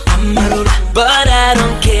hangover, Amarula. but I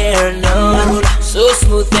don't care, no. Amarula. So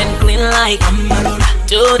smooth and clean like Amarula.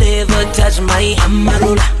 don't ever touch my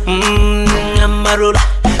Amarula. Amarula.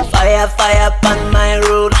 Fire, fire upon my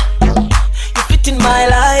road. You fit in my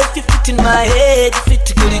life, you fit in my head, you fit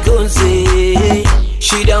to go say.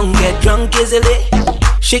 She don't get drunk easily.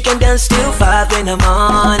 She can dance till 5 in the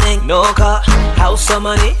morning. No car, house or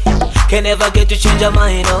money, can never get to change her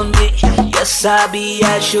mind on me. Yes, I be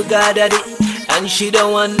a sugar daddy, and she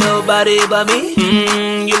don't want nobody but me.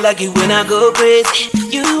 You like it when I go crazy.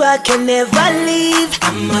 You I can never leave.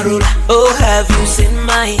 Amarula. Oh, have you seen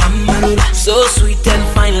my Amarula. So sweet and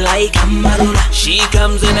fine like Amarula. She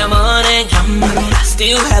comes in the morning, Amarula.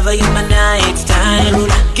 still have her in my night time.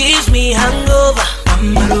 Amarula. Gives me hangover,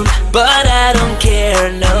 Amarula. but I don't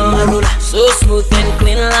care, no. Amarula. So smooth and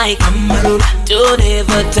clean like Amarula. don't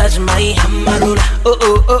ever touch my Amarula. Oh,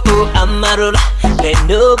 oh, oh, oh, Amarula. Let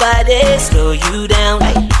nobody slow you down.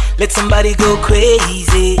 Let somebody go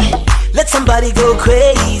crazy. Let somebody go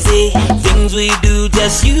crazy. Things we do,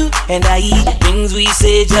 just you and I. Things we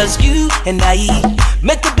say, just you and I.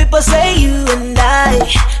 Make the people say you and I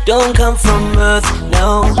don't come from earth,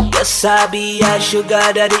 no. Yes, I be a sugar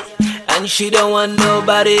daddy, and she don't want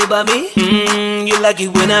nobody but me. You like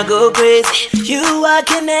it when I go crazy. You I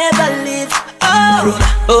can never live.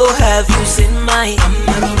 Oh, have you seen my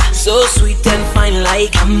so sweet and fine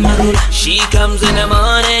like she comes in the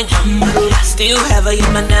morning, still have her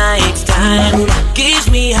in my night time. Gives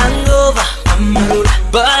me hangover,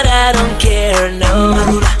 but I don't care,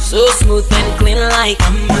 no. So smooth and clean like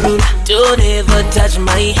don't ever touch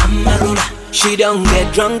my. She don't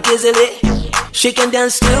get drunk easily. She can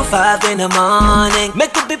dance till 5 in the morning.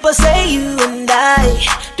 Make the people say you and I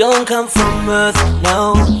don't come from earth,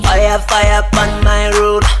 no. Fire, fire on my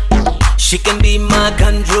road. She can be my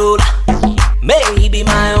controller, maybe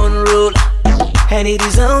my own rule. And it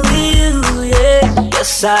is only you, yeah.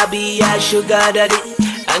 Yes, I be a sugar daddy,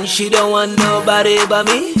 and she don't want nobody but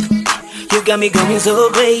me. You got me going so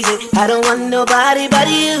crazy, I don't want nobody but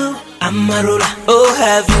you. Amarula, oh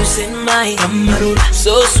have you seen my Amarula?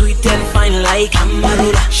 So sweet and fine like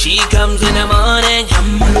Amarula. She comes in the morning,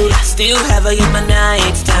 Amarula. Still have her in my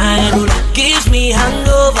night time. Amarula. Gives me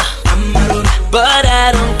hangover, Amarula. But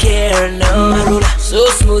I don't care, no. Amarula. So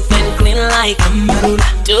smooth and clean like Amarula.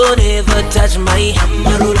 Don't ever touch my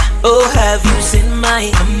Amarula. Oh have you seen my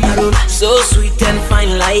Amarula? So sweet and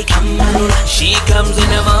fine like Amarula. She comes in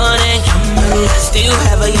the morning, Amarula. Still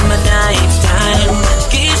have her in my night time.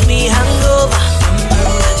 Gives me hangover,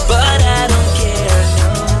 but I don't care,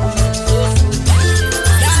 no.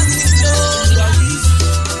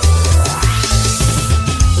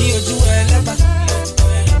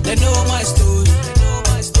 They know my story.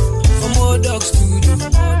 From old dog studio,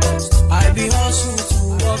 I be hustle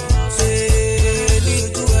to work. Say,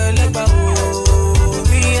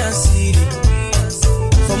 me and City.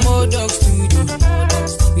 From old dog studio,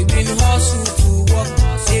 we been hustle to work.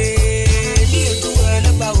 Say,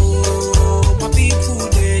 my people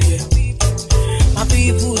dead, my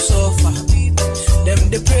people suffer. Them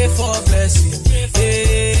they pray for blessing.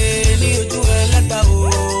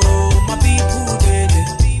 My people dead,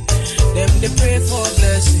 them they pray for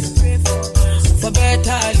blessing, for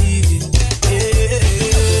better living.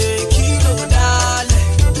 Kilo dale,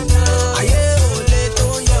 aye ole to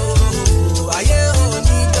yo, aye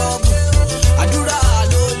oni double, adura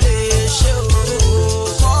lo le show,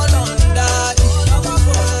 call on daddy.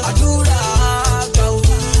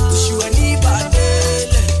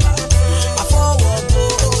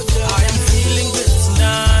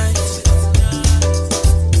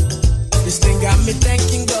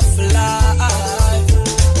 Thanking God for life.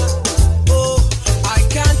 Oh, I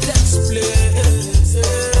can't explain.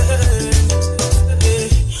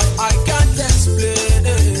 I can't explain.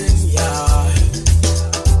 Yeah.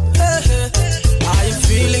 I am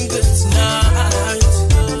feeling good tonight.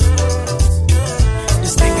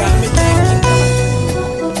 This thing got me thinking.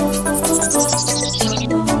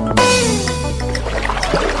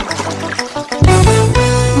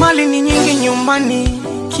 Mali ni nyingi nyumbani.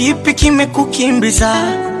 Kipi kimekukimbiza?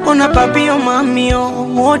 Ona babio mamio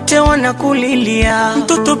wote wanakulilia.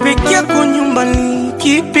 Mtoto peke yako nyumbani.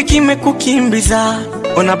 Kipi kimekukimbiza?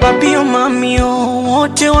 Ona babio mamio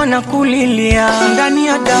wote wanakulilia. Ndani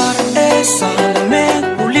ya Dar es Salaam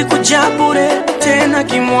ulikuja bure tena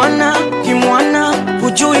kimwana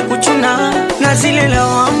hujui kuchuna na zile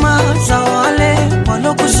lawama za wale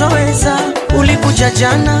walokuzoeza. Ulikuja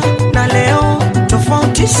jana na leo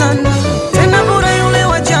tofauti sana. Tena bure yule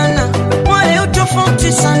wa jana, wale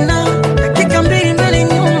tofauti sana. Dakika mbili mbele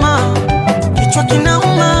nyuma, kichwa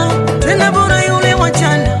kinauma. Tena bure yule wa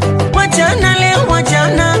jana leo wa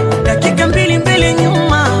jana. Dakika mbili mbele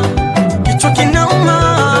nyuma, kichwa kinauma.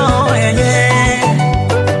 Oh, yeah,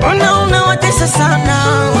 yeah. Ona watesa sana.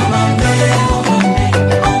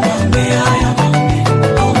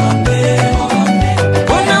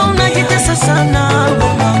 Ona jitesa sana.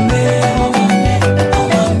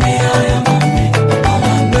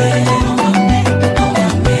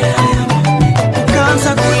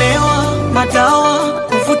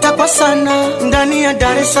 Sana ndani ya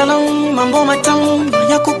Dar es Salaam, mambo matamu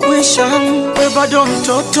ya kukuisha. We bado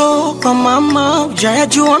mtoto kwa mama,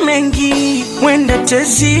 hujayajua mengi. Wende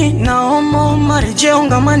tezi na homo marejeo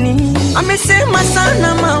ngamani. Amesema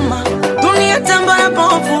sana mama, dunia tambara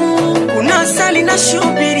bovu. Kuna asali na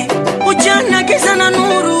shubiri, ujana giza na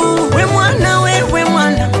nuru. We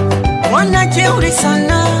mwana jeuri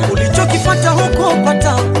sana. Ulichokifata huko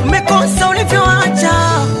pata, umekosa ulivyoacha.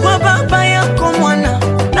 Kwa baba yako mwana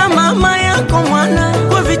na mama yako mwana,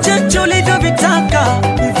 kwa vichache ulivyovitaka,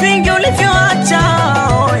 vingi ulivyoacha.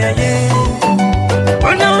 Oh yeah, yeah.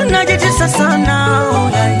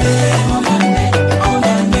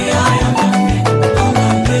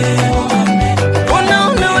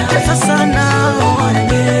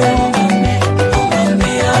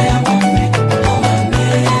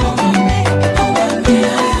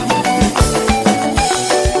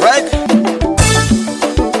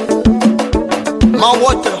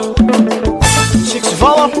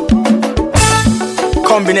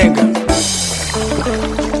 kombinenga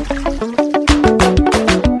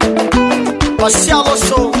Passiamo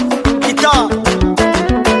su guitar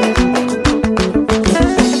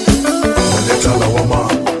Naleta lawama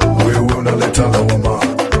wewe unaleta lawama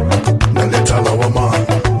naleta lawama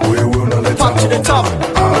wewe unaleta Back to the top.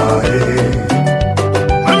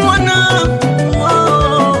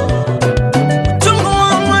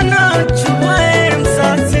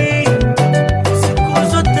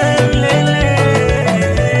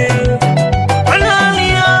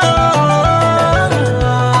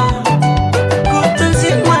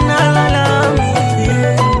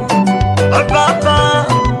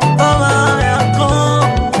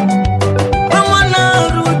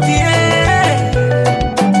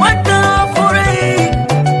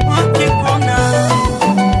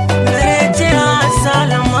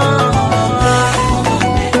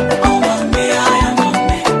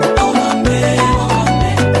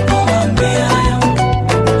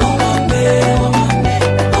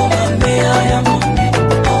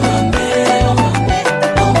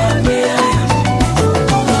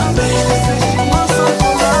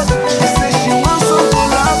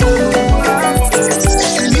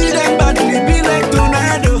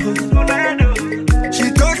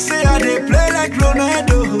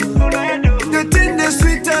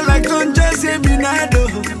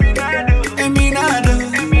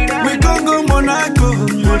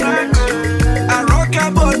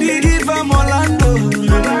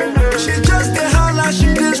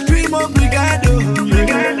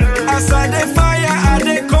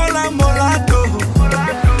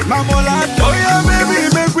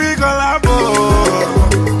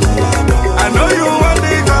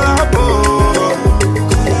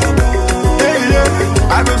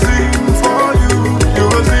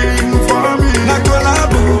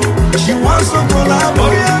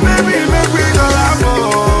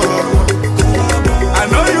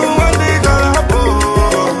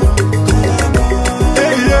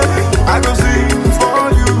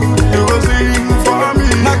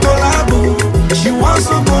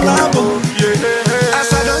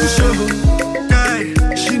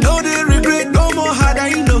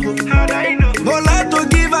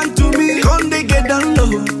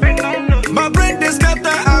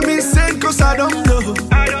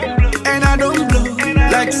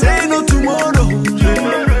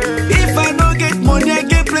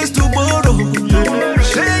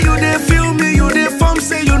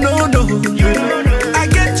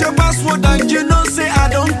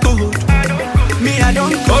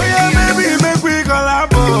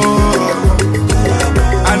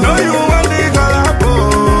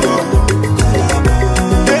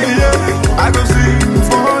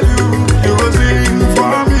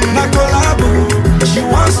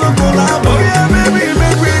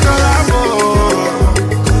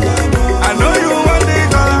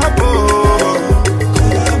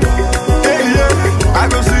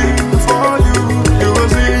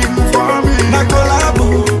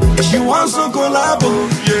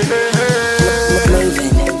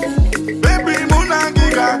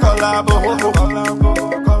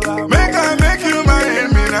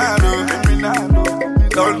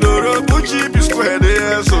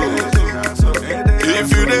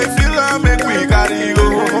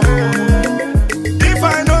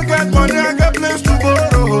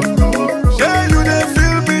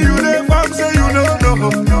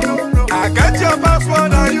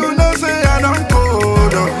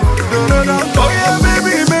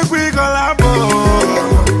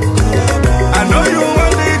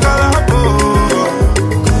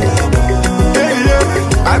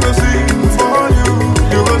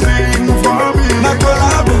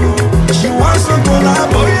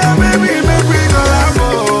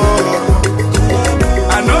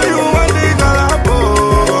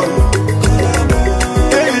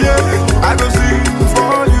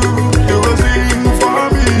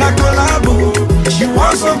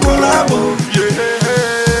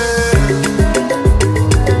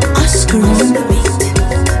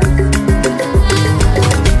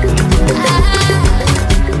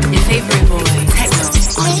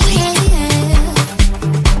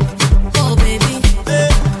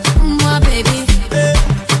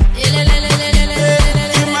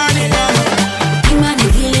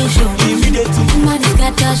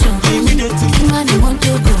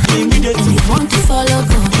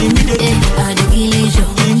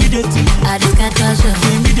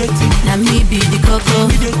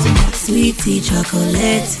 Sweetie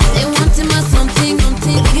chocolate. They want him or something,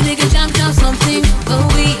 something. They can jump something.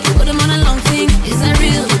 But we put them on a long thing. Is that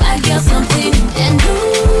real? I get something. And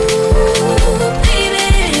ooh,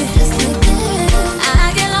 baby, just like that,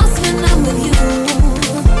 I get lost when I'm with you.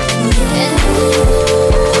 And ooh.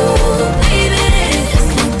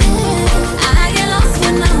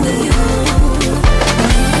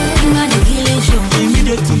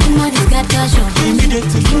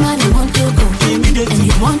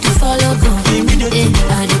 follow go.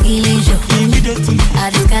 I the illusion. I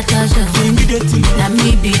the scatter show. Now me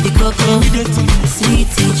be the cocoa.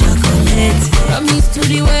 Sweetie chocolate. From east to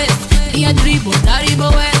the west, he a dribble,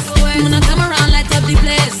 terrible west. When I come around, light up the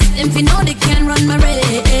place. If you know they can't run my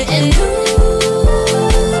race. And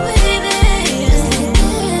ooh, baby,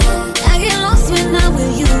 I get lost when I'm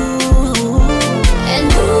with you.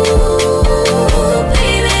 And ooh,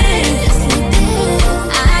 baby,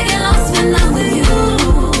 I get lost when I'm with you.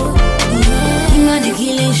 You are the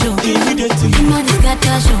killing show. You are the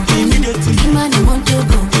scatter show. You are the want to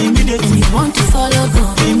go. And you want to follow go.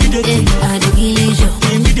 I the killing show.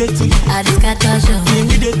 I the scatter show.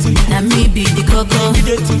 Now me be the cocoa.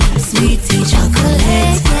 Sweetie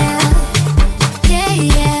chocolate. Yeah,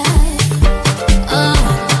 yeah.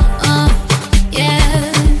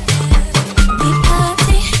 Yeah. We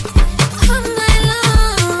party all night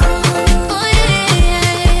long. Oh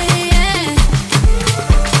yeah.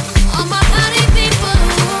 All my party people.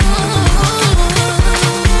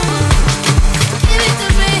 Give it to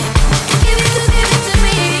me. Give it to me.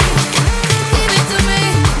 Give it to me.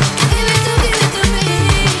 Give it to me.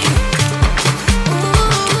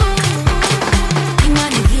 Ooh.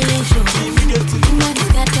 Imani killing show. Imani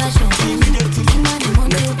scatter show. Imani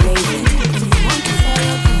want to go. And you want to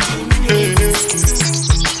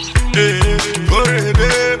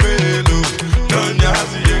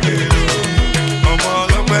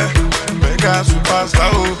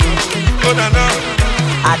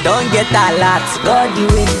I don't get a lot, God the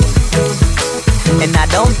win. And I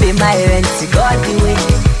don't pay my rent, God the win.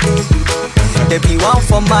 There be one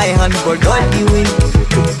for my hand, but God the win.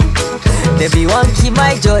 There be one keep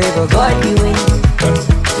my joy, but God the win.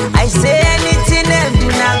 I say anything them do,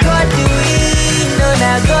 now God the win. No,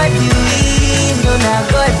 now God the win. No, now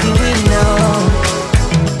God the win, no.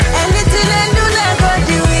 Anything them do, now God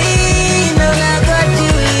the win. No, now God the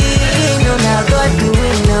win. No, now God the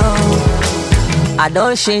win, no. I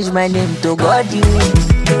don't change my name to God the win.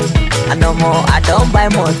 I no more, I don't buy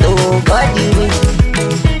more to God the win.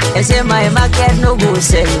 They say my market no go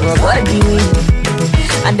sell, but God the win.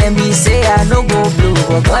 And then me say I no go blue,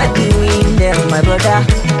 but God the win. Them my brother,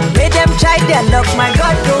 make them try their luck. My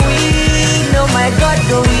God go win, no my God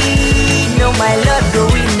go win, no my Lord go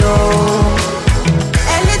win, no.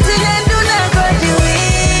 Anything I do now God the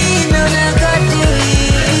win, no now God the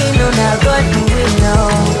win, no now God the win, no.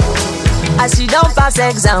 As you don't pass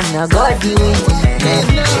exam, now God the win.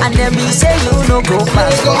 And then me say you no go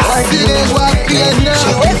pass, God the win. She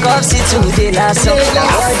wake up, see today last song,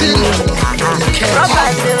 God the win. Rock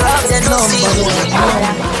as the rock, they no see me.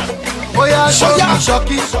 Oh yeah, shocky.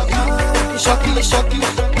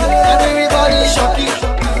 Everybody shocky.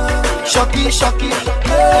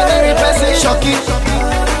 And every person shocky.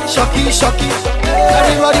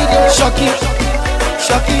 Everybody there shocky.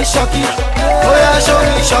 Oh yeah,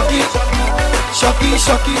 shocky.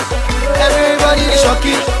 Everybody shocky.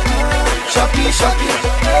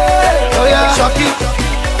 Oh yeah, shocky.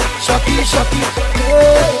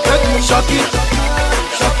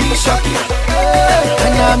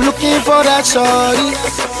 And I'm looking for that shorty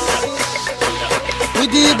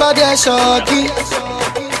with the body shocky.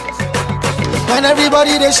 When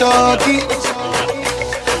everybody they shocky,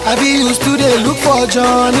 I be used to they look for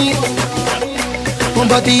Johnny.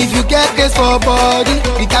 But if you get this for body,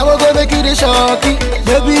 the guy will go make you the shocky.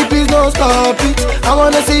 Baby, please don't stop it. I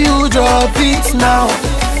wanna see you drop it now.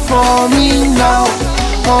 For me now,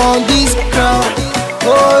 on this ground.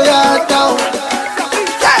 Oh yeah, down.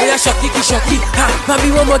 Yeah, shocky, ha. Mami,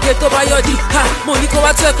 one more get over your D, ha. Money go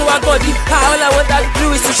out, go out, body, ha. All I want to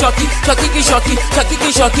do is to shocky, ha.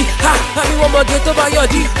 Mami, one more get over your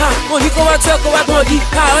D, ha. Money go out, go out, body,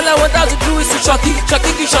 ha. All I want to do is to shocky, ha.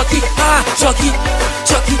 Shocky, ha.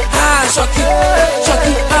 Shocky, ha. Shocky, ha.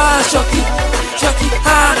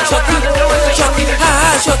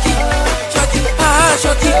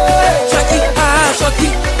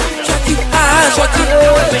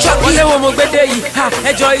 Wọ́n lé wọn mo gbédè yìí,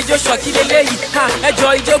 ẹjọ́ ijó ṣọ́kí lélẹ́yìí,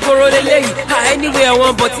 ẹjọ́ ijó koro lélẹ́yìí, anyway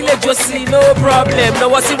ẹ̀wọ̀n bọ̀ tí lè jó sí no problem,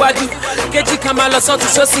 lọ́wọ́ síwájú, kejì kan máa lọ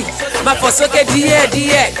sọ́tún sósì, máa fọ̀ sókè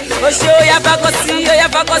díẹ̀, ó ṣe ó yá bákọ́ sí,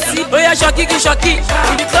 ó yá ṣọ́kí,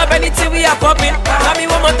 in the club anything we are popping, mami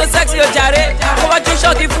wọ́n mọ̀ tó sexy ó jàre, ó wá jó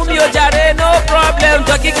ṣọ́kí fún mi ó jàre, no problem,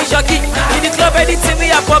 ṣọ́kí, in the club anything we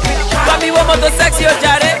are popping, mami wọ́n mọ̀ tó sexy ó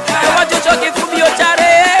jàre, ó wá jó ṣọ́kí fún mi ó jàre,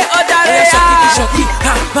 Shocky,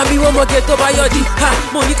 ha, mami one more get over your D, ha,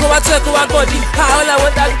 money go out, go out body, ha, all I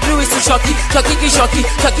want to do is to shocky, ha,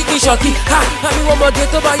 mami one more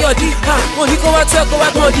get over your D, ha, money go out, go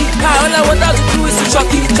out body, ha, all I want to do is to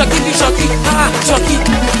shocky, ha, shocky, ha,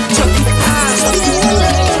 shocky.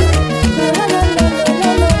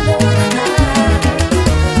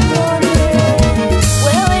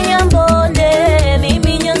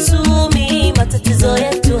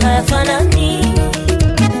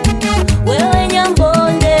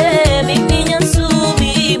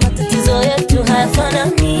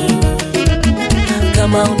 nani?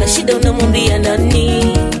 Kama una shida unamwambia nani?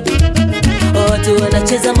 Watu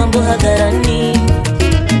wanacheza mambo hadharani.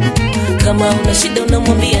 Kama una shida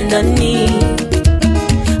unamwambia nani?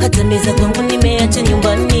 Hata meza kwangu nimeacha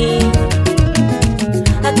nyumbani.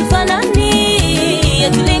 Hatufanani,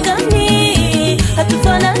 hatulingani.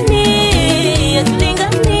 Hatufanani,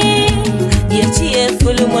 hatulingani. Jiachie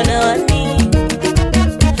fulu mwanawani.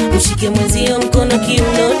 Mshike mwenzio mkono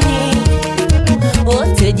kiunoni.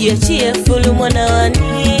 Wote jiachie fulu mwanawani.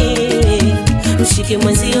 Mshike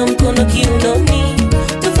mwenzio mkono kiunoni.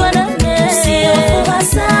 Tufanane, usiofu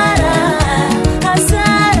hasara.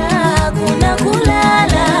 Hasara, kuna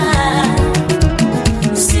kulala.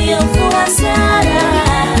 Usiofu hasara.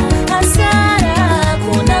 Hasara,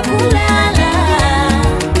 kuna kulala.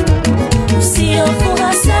 Usiofu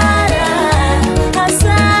hasara.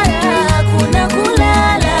 Hasara, kuna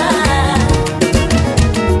kulala.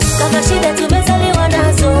 Kama shida tumezaliwa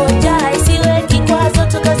nazo, njaa isiwe kikwazo,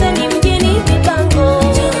 tukazeni mjini mipango.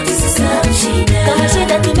 Kama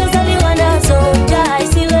shida tumezaliwa nazo, njaa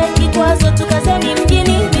isiwe kikwazo, tukazeni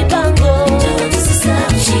mjini mipango.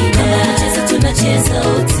 Kama kucheza tunacheza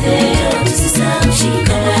wote.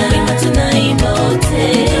 Kama kuimba tunaimba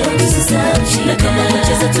wote. Na kama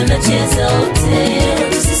kucheza tunacheza wote.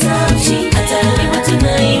 Hata kuimba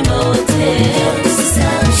tunaimba wote.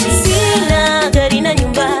 Sina gari na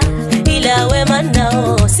nyumba ila wema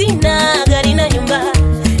nao. Sina gari na nyumba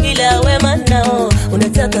ila wema nao.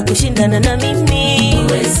 Unataka kushindana na mimi?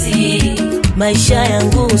 Uwezi. Maisha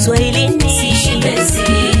yangu Uswahilini. Sishibezi.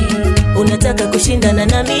 Unataka kushindana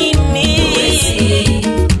na mimi? Uwezi.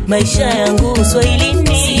 Maisha yangu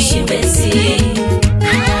Uswahilini. Sishibezi.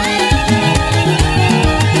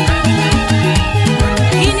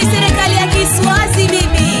 Hii ni serikali ya Kiswazi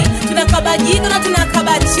bibi. Tunakabajiko na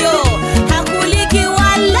tunakabacho. Hakuliki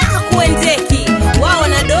wala hakuendeki. Wao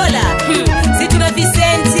na dola. Si tuna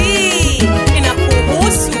visenti.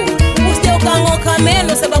 Inakuhusu. Usije ukang'oka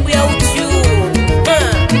meno sababu ya uchu.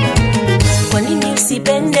 Kwa nini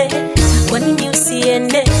usipende? Kwa nini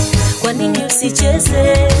usiende? Kwa nini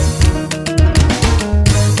usicheze?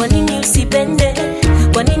 Kwa nini usipende?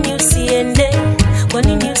 Kwa nini usiende? Kwa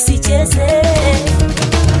nini usicheze?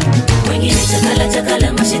 Wengine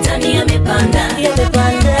chakala mashetani yamepanda.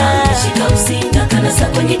 Ameshika usinga kanasa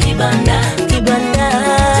kwenye kibanda.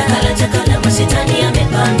 Chakala mashetani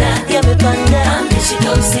yamepanda.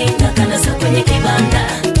 Ameshika usinga kanasa kwenye kibanda.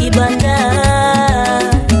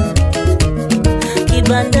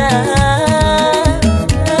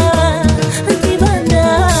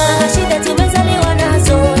 Shida tumezaliwa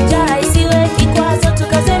nazo, njaa isiwe kikwazo,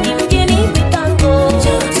 tukazeni mjini mipango.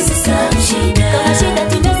 Kama shida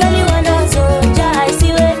tumezaliwa nazo, njaa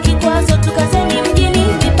isiwe kikwazo, tukazeni mjini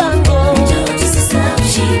mipango.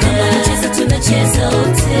 Kama kucheza tunacheza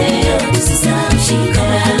wote.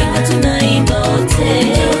 Kama kuimba tunaimba wote.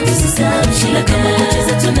 Na kama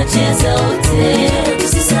kucheza tunacheza wote.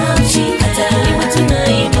 Hata kuimba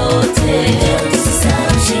tunaimba wote.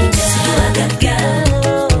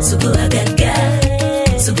 Suguagaga.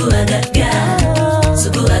 Suguagaga.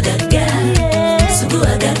 Suguagaga.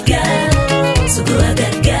 Suguagaga.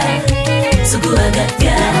 Suguagaga. Suguagaga.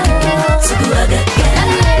 Suguagaga.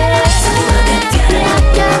 Suguagaga.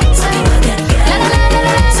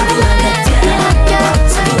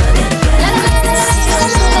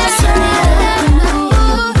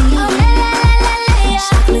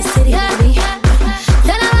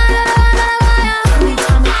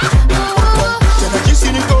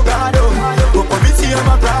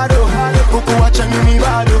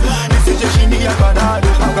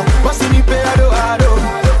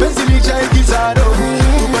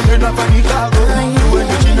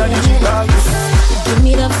 Give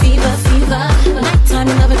me the fever. Nighttime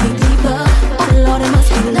and never be deeper. Oh Lord, it must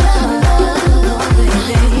be love.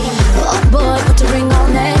 Oh boy, put the ring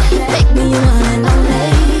on it. Make me your one and only.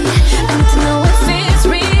 I need to know if it's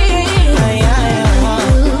real.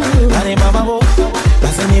 Dale mama bo,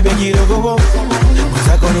 basi ni begiro go.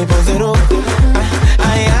 Usa con el posero.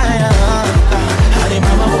 Dale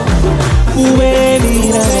mama bo.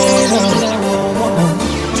 Uvelira.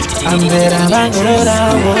 Andera bandora.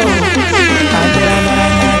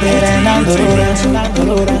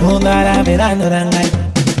 Mundara verandora ngai.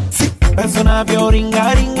 Persona pio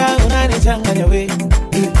ringa una ne changa we.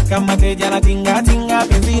 Kama teja la tinga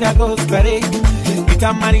penzira koskare.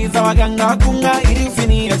 Itamaliza waganga kunga ili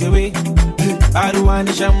ufinia jewe.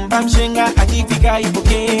 Aruani shamba mshenga akifika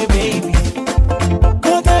ipoke baby.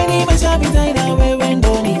 Kota ni mashabita ina wewe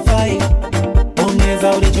ndo nifai.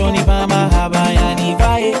 Ongeza ulichoni pa mahaba ya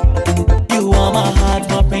nifai. You are my heart,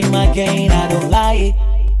 my pain, my gain, I don't lie.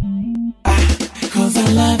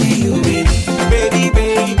 love you, baby. Baby,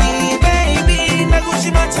 baby, baby,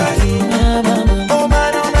 nakushimata. Oh,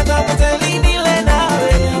 man, I'm not a telling you now.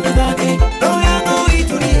 No, you're going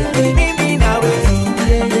to leave me now.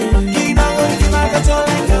 You know what you like to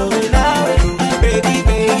let now. Baby,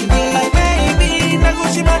 baby, baby,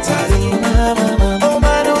 nakushimata. Oh,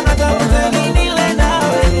 man, I'm not a telling you now.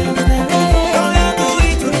 No, you're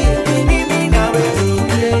going to leave me now.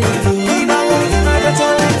 You know what you like to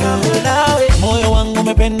let now. Moyo wangu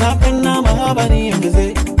mependa penda mahaba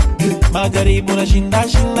niongeze. Majaribu na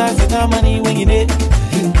shinda sitamani wengine.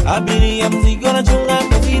 Abiria mzigo na chunga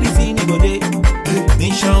mzidi sinigode.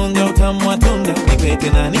 Nishaonja utamu wa tunda nipete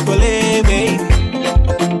na nikole baby.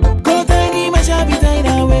 Kota ni mashabita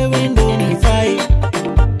ina wewe ndo nifai.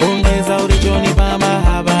 Ongeza ulichonipa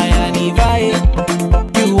mahaba ya nivai.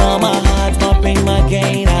 You are my heart, my pain, my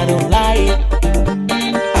gain, I don't lie.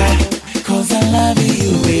 Cause I love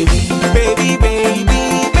you, baby. Baby,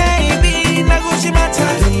 baby, baby, nakushimata.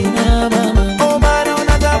 Oh, man,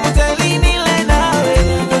 unatafuta lini le nawe.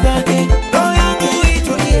 Roho yangu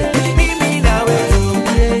itulie, mimi nawe.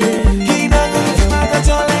 Kinakushimata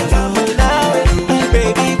chole kama nawe.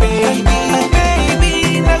 Baby, baby,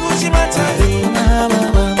 baby, nakushimata.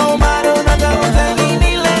 Oh, man, unatafuta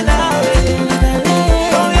lini le nawe.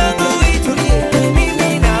 Roho yangu itulie,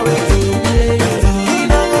 mimi nawe.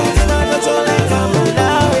 Kinakushimata chole kama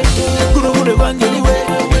nawe. Guru kwanjani we,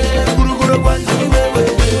 guru kwanjani we.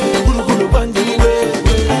 Guru kwanjani we,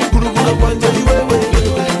 guru kwanjani we.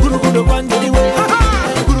 Guru kwanjani we,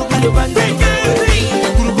 guru kwanjani we.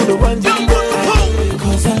 Guru kwanjani we.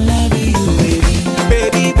 Cause I love you, baby.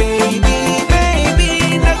 Baby, baby, baby,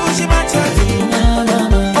 nakushimata.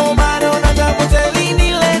 Oh, man, unatafuta lini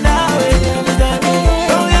le nawe.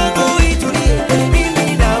 Roho yangu itulie,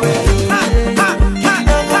 mimi nawe.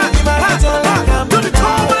 Kinakushimata chole kama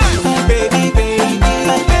nawe. Baby, baby,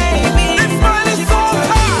 baby, nakushimata.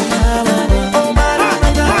 Oh, man,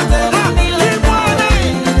 unatafuta lini le nawe.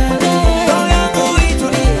 Roho yangu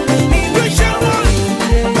itulie, mimi nawe.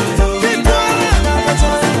 Kinakushimata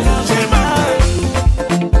chole kama nawe.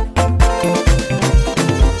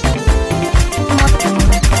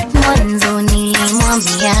 Mwanzo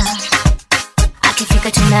nilimwambia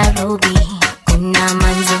akifika tu Nairobi kuna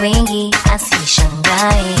manzi wengi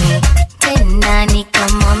asishangae. Tena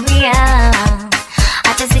nikamwambia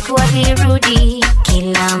hata siku akirudi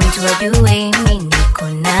kila mtu ajue mimi niko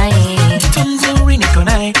naye. Mtoto mzuri niko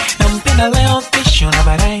naye, nampenda leo kesho na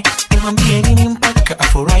baadaye. Nimwambie nini mpaka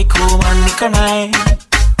afurahi kuwa niko naye.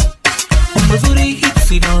 Mambo zuri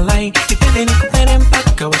hipsi don't lie. Nipende nikupende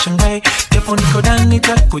mpaka washangae. Japo niko ndani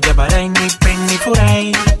nitakuja baadaye nipe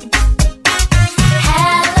nifurahi.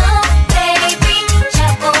 Hello baby,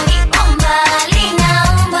 japo niko mbali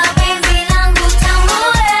naomba penzi langu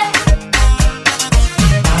tambue.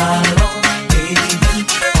 Hello baby,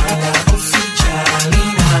 wala usijali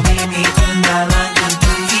na mimi tunda langu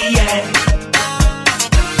tulie.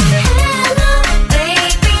 Hello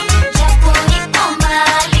baby, japo niko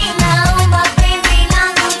mbali naomba penzi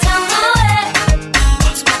langu tambue.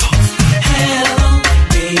 Hello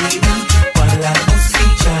baby, wala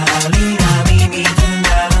usijali na mimi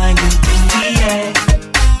tunda langu tulie.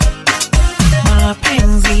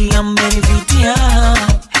 Mapenzi yamenivutia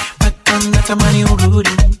mpaka natamani urudi,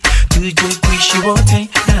 tuje kuishi wote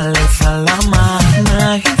Dar es Salaam.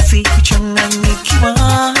 Nahisi kuchanganyikiwa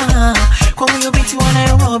kwa huyo binti wa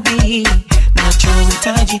Nairobi,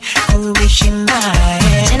 nachohitaji kuishi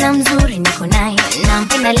naye. Tena mzuri niko naye,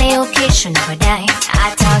 nampenda leo kesho na baadaye.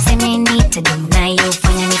 Hata waseme nitadumu naye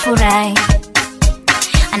ufanya nifurahi.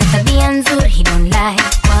 Ana tabia nzuri, he don't lie.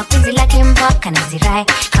 Kwa penzi lake mpaka nazirai.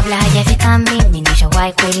 Kabla hajafika mimi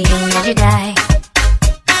nishawahi kweli najidai.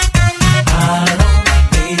 Hello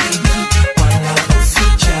baby, wala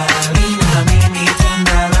usijali na mimi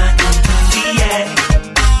tunda langu tulie.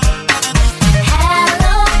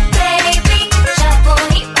 Hello baby, japo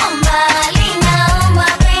niko mbali naomba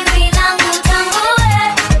penzi langu tambue.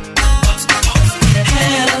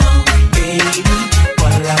 Hello baby,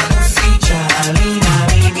 wala usijali na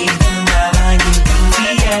mimi tunda langu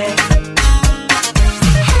tulie.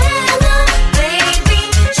 Hello baby,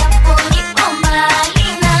 japo niko mbali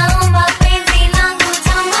naomba penzi langu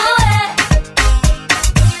tambue.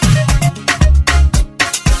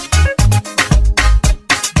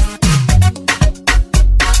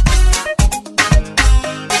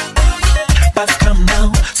 Basi come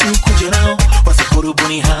now, si ukuje nao,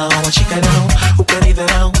 wasikurubuni hao, washika nao,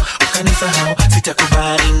 ukanidharau, ukanisahau,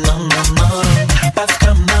 sitakubali no no no. Basi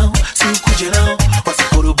come now, si ukuje nao,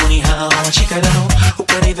 wasikurubuni hao, washika nao,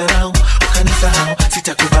 ukanidharau, ukanisahau,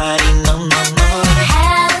 sitakubali no no no.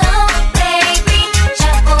 Hello baby,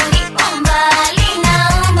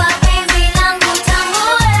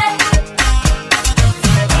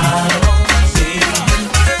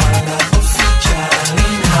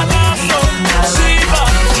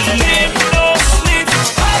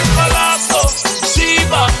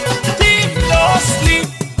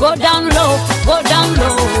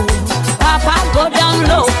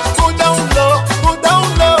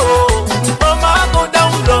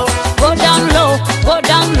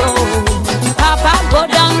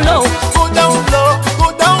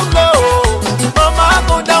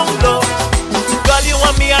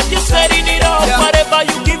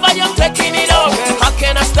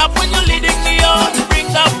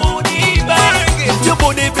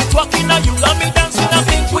 walking and you got me dancing. I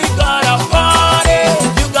think we got a party.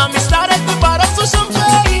 You got me started to bottle to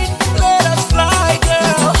champagne. Let us fly,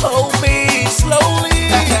 girl. Hold me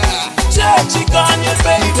slowly. Check on you,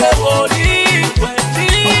 baby. Hold it, right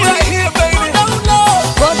here, baby.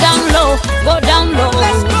 Go down low, go down low.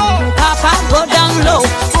 Let's go. Papa, go down low.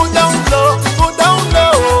 Go down low, go down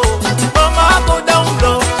low. Mama, go down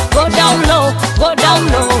low. Go down low, go down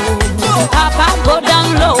low. Papa, go down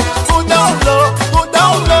low. Go down low, go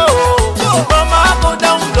down low. Mama, go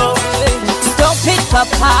down low. Stop it,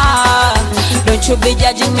 Papa. Don't you be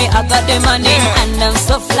judging me, I got the money and I'm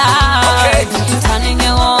so fly. Turning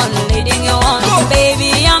you on, leading you on.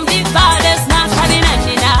 Baby, I'm the baddest, not having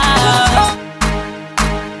any now.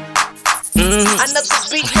 Another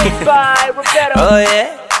beat made by Roberto. Oh yeah,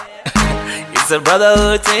 it's a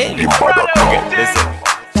brotherhood thing. Listen.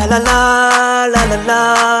 La la la la la la.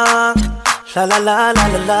 La la la la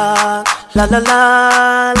la la la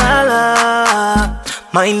la la la.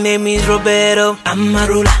 My name is Roberto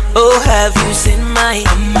Amarula. Oh, have you seen my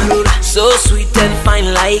Amarula? So sweet and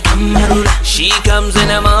fine like Amarula. She comes in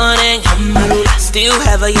the morning, Amarula. Still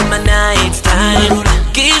have her in my night time.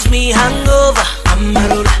 Gives me hangover,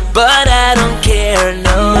 Amarula. But I don't care,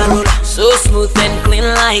 no. Amarula. So smooth and clean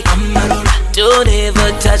like Amarula. Don't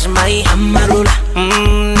ever touch my Amarula.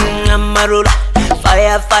 Amarula.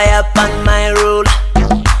 Fire, fire upon my roller.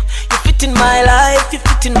 You fit in my life, you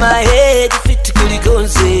fit in my head, you fit to goody go and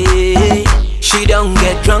say. She don't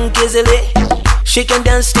get drunk easily. She can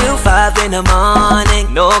dance till 5 in the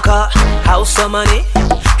morning. No car, house or money.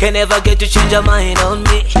 Can never get to change her mind on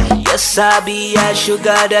me. Yes, I be a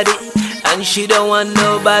sugar daddy. And she don't want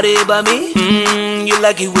nobody but me. You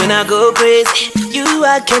like it when I go crazy. You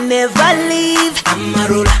I can never leave.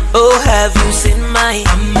 Amarula. Oh, have you seen my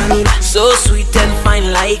Amarula? So sweet and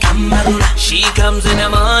fine like Amarula. She comes in the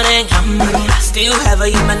morning, Amarula. Still have her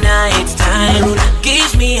in my night time.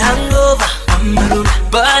 Gives me hangover,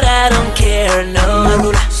 Amarula. But I don't care, no.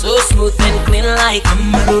 Amarula. So smooth and clean like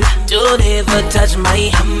Amarula. Don't ever touch my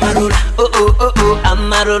Amarula. Oh, oh, oh, oh,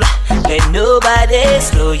 Amarula. Let nobody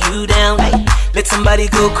slow you down. Let somebody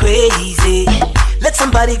go crazy. Let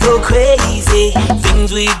somebody go crazy.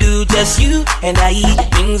 Things we do, just you and I.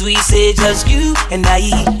 Things we say, just you and I.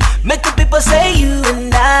 Make the people say you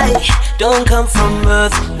and I don't come from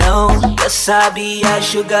earth, no. Yes, I be a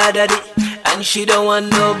sugar daddy. And she don't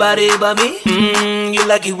want nobody but me. You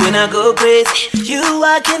like it when I go crazy. You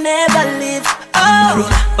I can never live. Oh,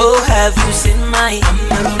 oh, have you seen my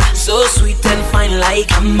Amarula? So sweet and fine like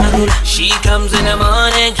Amarula. She comes in the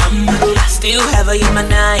morning, Amarula. Still have her in my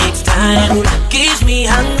night time. Gives me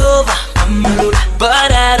hangover, Amarula.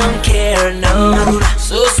 But I don't care, no. Amarula.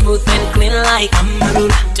 So smooth and clean like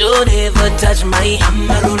Amarula. Don't ever touch my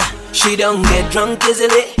Amarula. She don't get drunk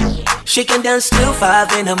easily. She can dance till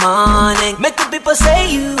 5 in the morning. Make the people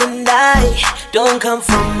say you and I don't come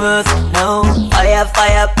from earth, no. Fire,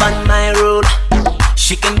 fire upon my road.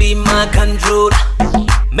 She can be my controller,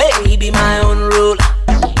 maybe my own ruler.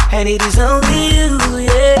 And it is only you,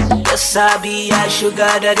 yeah. Yes, I be a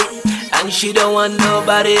sugar daddy. And she don't want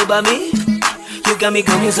nobody but me. You got me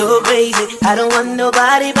going so crazy. I don't want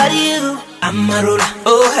nobody but you. Amarula.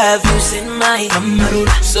 Oh, have you seen my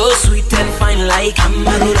Amarula? So sweet and fine like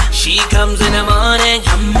Amarula. She comes in the morning,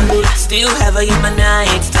 Amarula. Still have her in my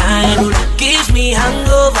night time. Gives me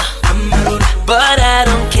hangover, Amarula. But I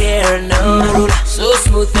don't care, no. Amarula. So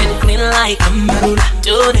smooth and clean like Amarula.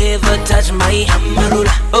 Don't ever touch my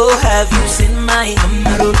Amarula. Oh, have you seen my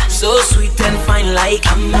Amarula? So sweet and fine like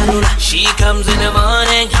Amarula. She comes in the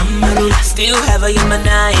morning, Amarula. Still have her in my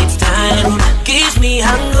night time. Gives me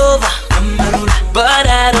hangover, Amarula. But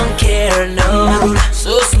I don't care, no.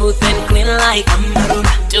 So smooth and clean like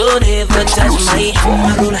Amarula. Don't ever touch my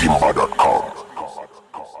Amarula.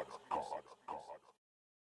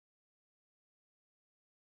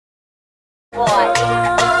 Boy.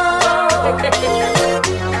 Dirty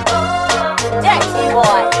boy. Dirty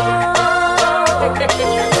boy. Dirty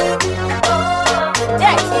boy.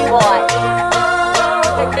 Dirty boy.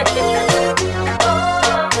 Dirty boy.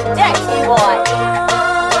 Dirty boy.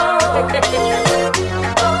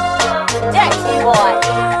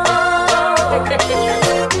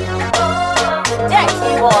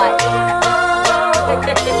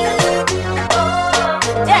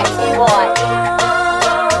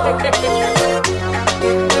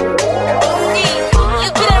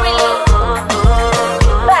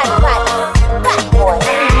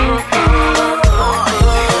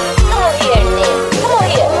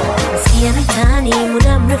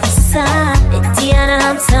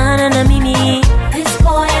 Sana na mimi. This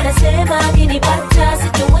boy anasema akinipata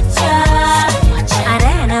sitowacha.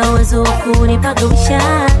 Ana uwezo wa kunipagawisha.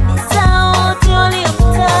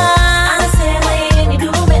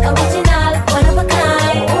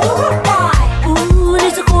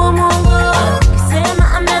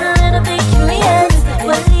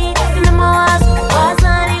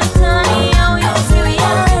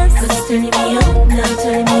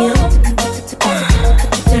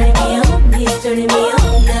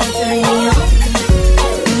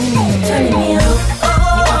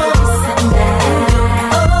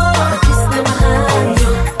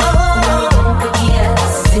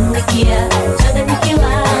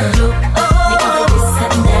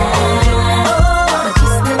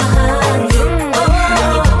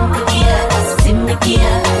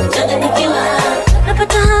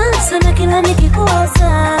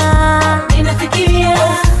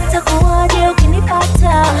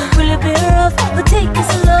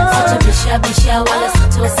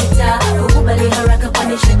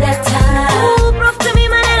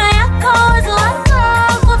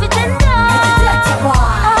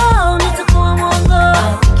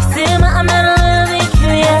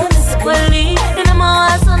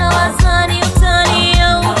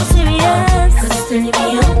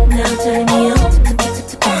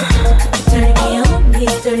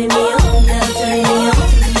 turning me on, girl, turning me on.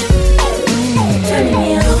 Turning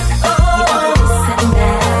me on. You got this and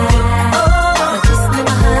that. I just know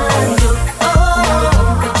how you.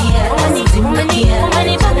 Money, money, you got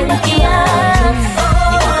this and that.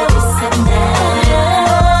 I just know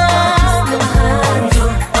how you.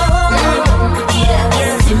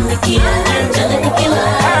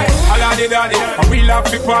 Daddy, and we love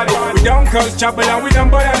the party. We don't cause trouble and we don't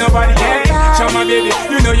bother nobody. Hey, Shama baby,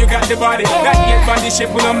 you know you got the body. That get body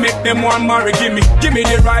shape will make them want marry. Give me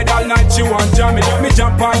the ride all night. She want jam it. Me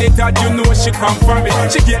jump on it and you know she come from it.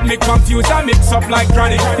 She get me confused. I mix up like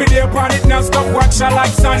chronic. Me there on it now, stop watch her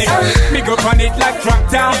like Sonic. Me go on it like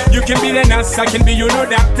tractor. You can be the nurse, I can be you no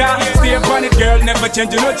doctor. Stay on it, girl, never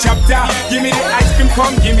change you no chapter. Give me the ice cream,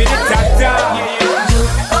 come give me the tata.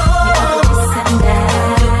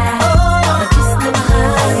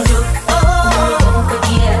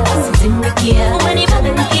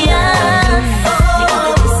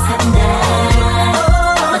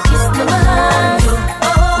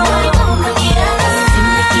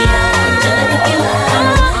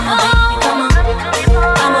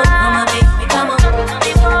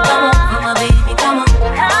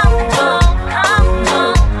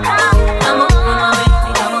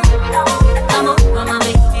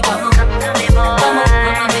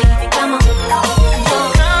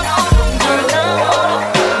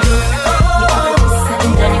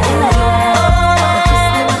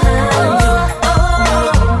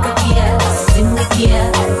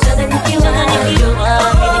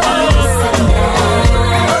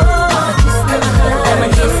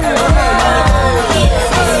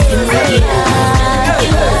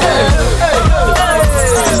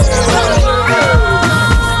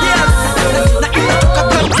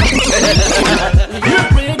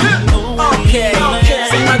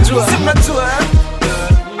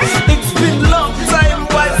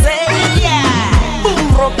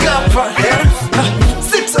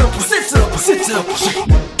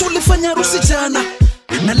 Tulifanya harusi jana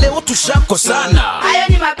na leo tushako sana. Hayo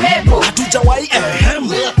ni mapepo. Hatujawahi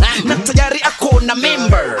na tayari ako na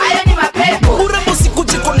member. Hayo ni mapepo. Urembo si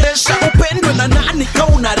kujikondesha, upendwe na nani ka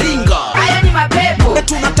unaringa. Hayo ni mapepo. Na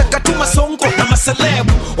tunataka tu masongo na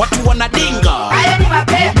maselebu, watu wanadinga. Hayo ni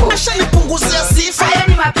mapepo. Ashanipunguzia sifa. Hayo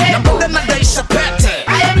ni mapepo. Na muda nadaisha pete.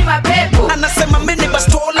 Hayo ni mapepo. Anasema mimi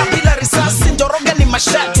bastola bila risasi, njoroga ni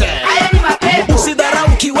mashete. Hayo ni mapepo. Usidharau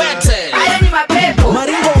kiwete. Hayo ni mapepo.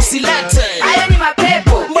 Maringo usilete. Hayo ni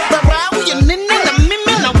mapepo. Madharau ya nini na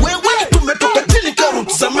mimi na wewe tumetoka chini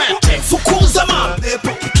karuti za mete. Fukuza mapepo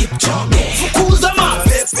Kipchoge. Fukuza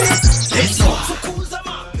mapepo. Leso. Fukuza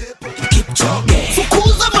mapepo Kipchoge.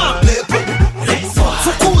 Fukuza mapepo. Leso.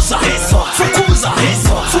 Fukuza. Leso. Fukuza.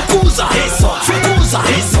 Leso. Fukuza. Leso. Fukuza.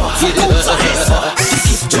 Leso. Fukuza. Leso.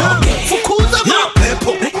 Kipchoge. Fukuza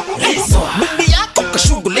mapepo. Leso. Bibi yako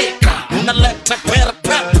kashughulika. Unaleta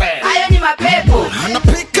pepe. Hayo ni mapepo.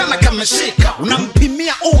 Anapika na kameshika.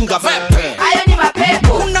 Unampimia unga vepe. Hayo ni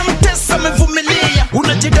mapepo. Unamtesa amevumilia.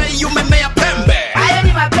 Unajidai umemea pembe. Hayo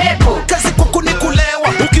ni mapepo. Kazi kwako ni kulewa.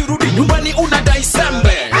 Ukirudi nyumbani unadai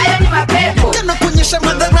sembe. Hayo ni mapepo. Tena kuonyesha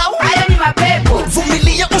madharau. Hayo ni mapepo.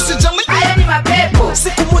 Vumilia usijali. Hayo ni mapepo.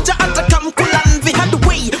 Siku moja atakamkula mvi hard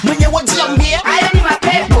way. Mwenye wajiambie. Hayo ni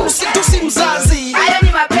mapepo. Usitusi mzazi. Hayo ni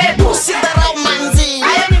mapepo. Usidharau manzi.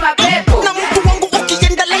 Hayo ni mapepo. Na mtu wangu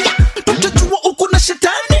ukiendelea tutajua uko na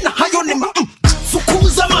shetani na hayo ni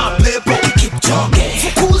fukuza mapepo Kipchoge.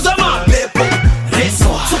 Fukuza mapepo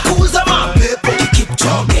Leso. Fukuza mapepo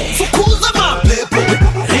Kipchoge. Fukuza mapepo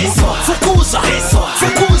Leso. Fukuza. Leso.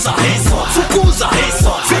 Fukuza. Leso. Fukuza.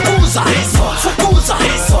 Leso. Fukuza. Leso. Fukuza.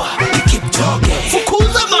 Leso. Kipchoge.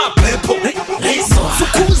 Fukuza mapepo Leso.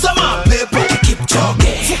 Fukuza mapepo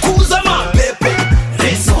Kipchoge. Fukuza mapepo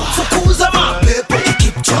Leso. Fukuza mapepo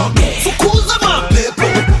Kipchoge. Fukuza mapepo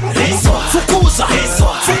Leso. Fukuza. Leso.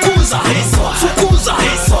 Fukuza. Leso. Fukuza.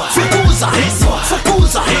 Leso. Fukuza. Leso.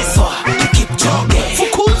 Fukuza. Leso. Kipchoge.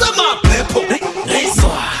 Fukuza mapepo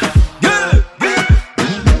Leso.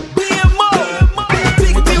 BMO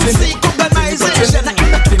Big Music Organization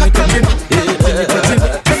inatoka Kenya.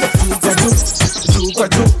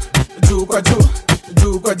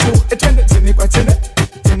 Juu kwa juu, etende chini kwa chini,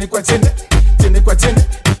 chini kwa chini, chini kwa chini,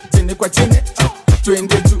 chini kwa chini,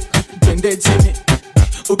 twende juu, twende chini.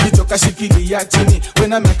 Ukitoka shikilia chini,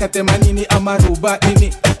 wena miaka 80 ama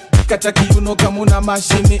 40. Kata kiuno kama una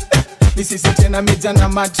mashini, misisi tena mija na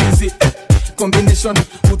machizi. Combination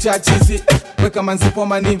utachizi, weka manzipo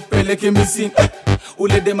mani peleke misini.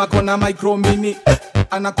 Ule dema kona micro mini,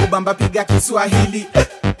 anakubamba piga Kiswahili.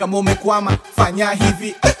 Kama umekwama fanya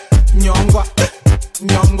hivi, nyongwa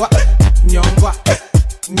nyongwa nyongwa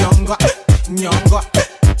nyongwa nyongwa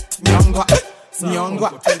nyongwa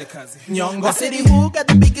Nyongwa, Nyongwa. I said, who got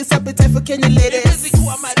the biggest appetite for Kenya ladies?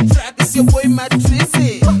 It's your boy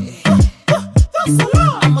Matrice.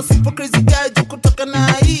 I'm a super crazy guy, kutoka na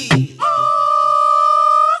hii.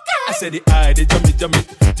 I said the eye, the jummy.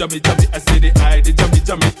 I said the eye, the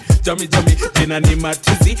jummy. Jina ni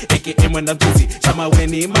Matrizi, aka Mwenda Mchizi. Chama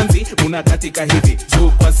weni manzi, unakatika hivi.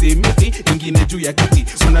 Juu kwa simiti, ingine juu ya kiti.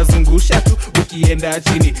 Unazungusha tu, ukienda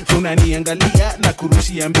chini. Unaniangalia na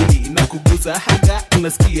kurushia mbili. Na kuguza haga,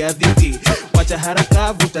 unasikia dhiti. Wacha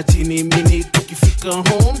haraka, vuta chini mini. Tukifika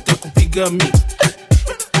home,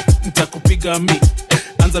 nitakupiga mi.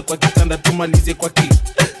 Anza kwa kitanda, tumalize kwa ki.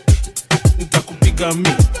 Nitakupiga mi.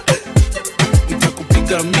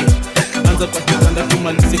 Anza kwa kitanda,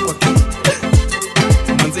 tumalize kwa ki.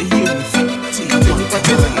 Manze hiyo ni fiti.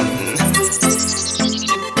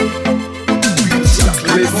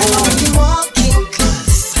 Walking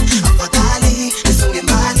class, afadhali nisonge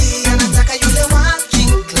mbali, anataka yule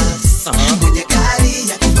walking class. Mwenye gari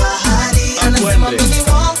ya kifahari, anasema mimi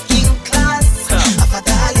walking class.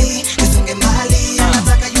 Afadhali nisonge mbali,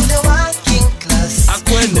 anataka yule walking class.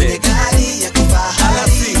 Mwenye gari ya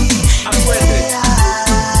kifahari.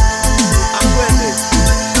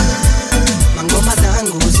 Mangoma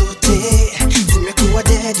zangu zote zimekuwa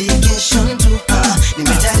dedication to her.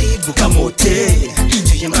 Nimejaribu kamote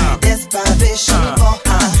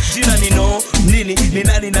jina nino nini ni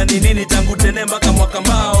nani na nini tangu tene mpaka mwaka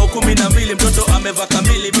mbao 12 mtoto ameva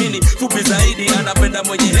kamili mini fupi zaidi anapenda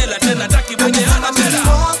mwenye hela tena taki mwenye hana tena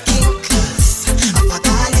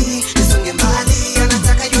afadhali nisonge mbali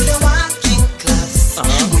anataka yule walking class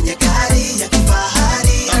mwenye gari ya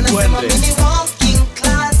kifahari anasema mimi walking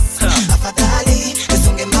class afadhali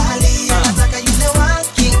nisonge mbali anataka yule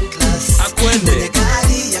walking class mwenye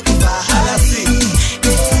gari ya kifahari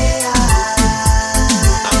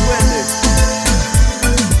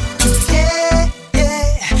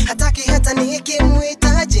hata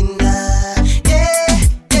nikimwita jina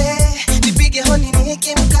nipige honi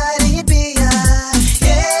nikimkaribia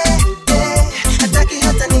hataki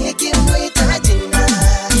hata nikimwita jina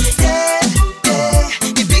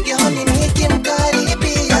nipige honi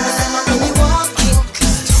nikimkaribia anasema mimi walking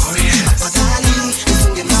class afadhali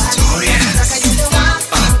nisunge mbali nataka yule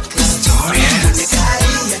walking class mwenye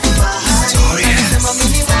gari ya kifahari anasema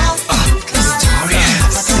mimi walking class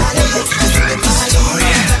afadhali nisunge mbali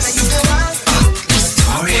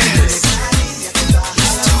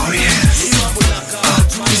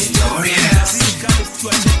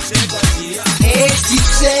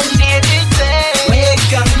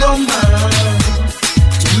weka ngoma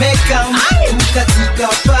tumeka mkatika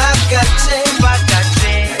pakache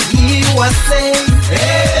iwase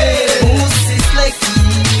usisleki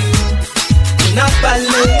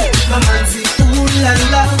unapale mamanzi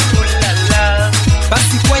ulala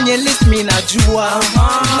basi kwenye list minajua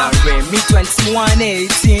na Remy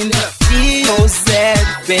 2118 DOZ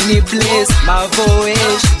Benny Blaze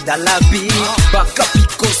Mavoish Dalabi Baka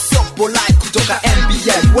Pico Sopo like kutoka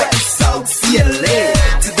NBA West South CLA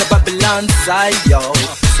to the Babylon Zayo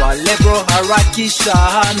Swale bro harakisha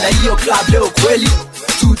na hiyo club leo kweli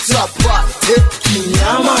tutapate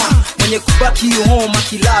kinyama mwenye kubaki home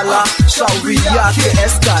akilala shauri yake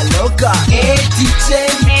eskaloka DJ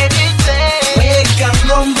weka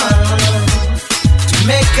ngoma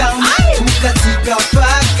tumeka ukatika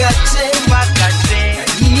pakache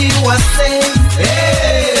iwase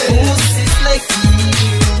usisleki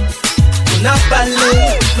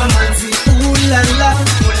unapale mamanzi ulala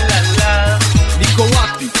niko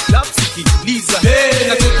wapi lapsikiliza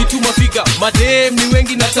nachokituma figa madem ni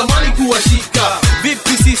wengi natamani kuwashika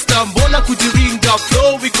vipi sister mbona kujiringa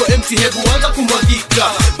flow wiko empty hebu anza kumwagika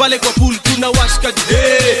pale kwa pool kuna washkaji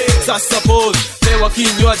sasa pose pewa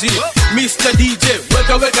kinywaji Mr. DJ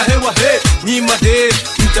weka hewa ni madem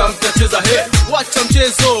mtacheza wacha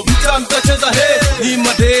mchezo mtacheza ni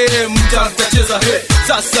madem mtacheza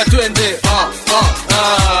sasa twende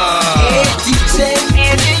DJ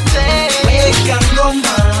weka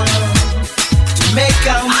ngoma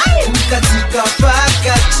tumeka ukatika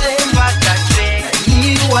pakache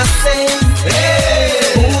iwase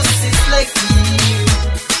usisleki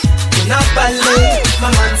unapale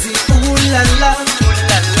mamanzi ulala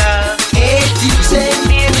DJ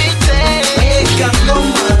weka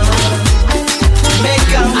ngoma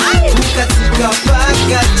tumeka ukatika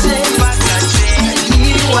pakache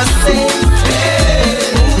iwase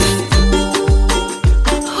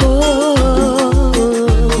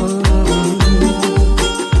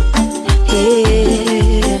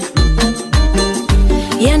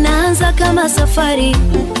yanaanza kama safari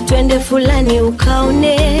twende fulani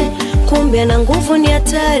ukaone kumbe na nguvu ni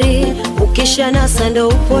hatari, ukisha nasa ndo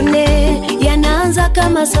upone. Yanaanza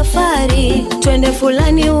kama safari, twende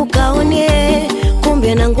fulani ukaone.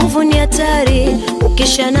 Kumbe na nguvu ni hatari,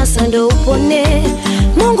 ukisha nasa ndo upone.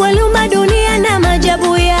 Mungu aliumba dunia na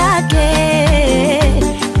maajabu yake,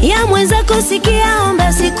 ya mwenzako sikia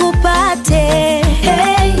omba sikupate.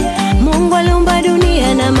 Hey, Mungu aliumba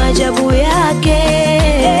dunia na maajabu yake,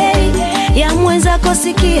 hey, ya mwenzako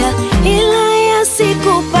sikia ila ya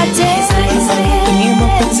sikupate. Ni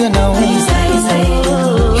mapenzi yanaumiza,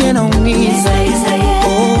 yanaumiza,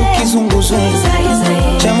 oh kizunguzungu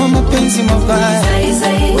chama mapenzi mabaya,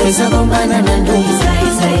 weza gombana na ndugu,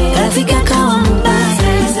 rafiki akawa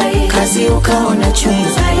mbaya, kazi ukaona chungu.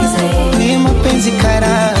 Ni mapenzi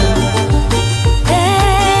kara,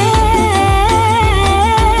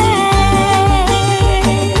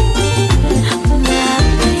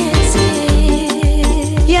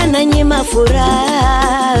 yananyima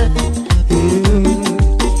furaha,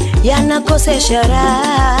 yanakosesha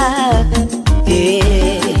raha,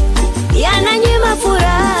 yananyima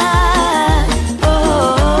furaha,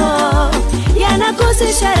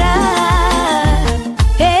 yanakosesha raha.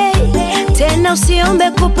 Tena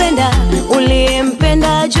usiombe kupenda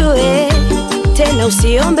uliyempenda ajue, tena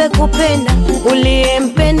usiombe kupenda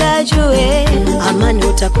uliyempenda ajue. Amani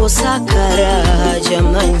utakosa karaha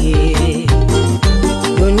jamani,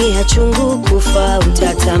 dunia chungu kufa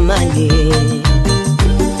utatamani.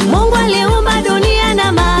 Mungu aliumba dunia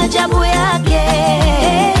na maajabu yake,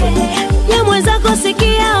 ya mwenzako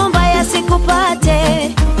sikia omba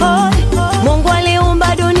yasikupate. Mungu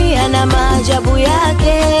aliumba dunia na maajabu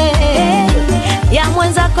yake, ya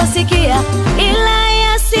mwenzako sikia ila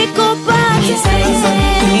yasikupate.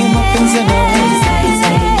 ni mapenzi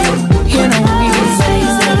yanaumiza, yanaumiza,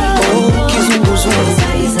 oh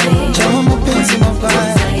kizunguzungu chama mapenzi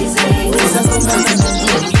mabaya, weza gombana na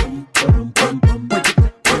ndugu.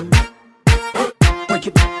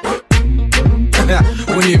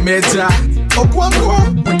 Unimeja Okwanko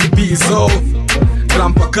Bizo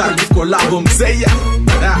Grandpa Calif Collabo Mzeya.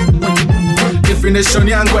 Definition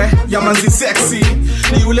yangwe ya manzi sexy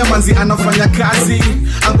ni yule manzi anafanya kazi,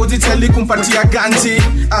 angojiteli kumpatia ganji.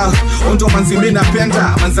 Ondo manzi mimi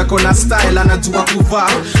napenda, manza kona style anajua kuvaa,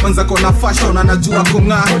 manza kona fashion anajua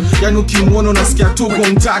kunga, yani ukimuona unasikia tu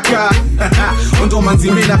kumtaka. Ondo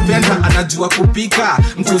manzi mimi napenda, anajua kupika,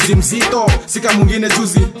 mchuzi mzito, sika mwingine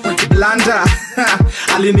juzi blanda.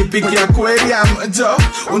 Alinipikia aquarium jo.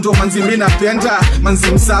 Ondo manzi mimi napenda,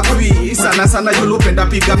 manzi msafi sana sana, yule upenda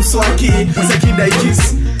piga mswaki, sekidai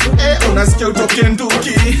kiss, unasikia utoke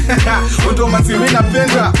nduki. Ondo manzi mimi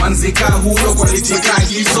napenda, manzika huyo quality ka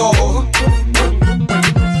hizo.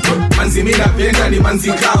 Manzi mimi napenda ni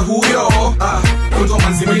manzika huyo. Ondo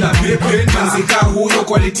manzi mimi napenda, manzika huyo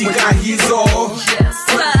quality ka hizo.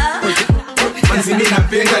 Manzi mimi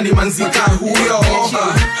napenda ni manzika huyo.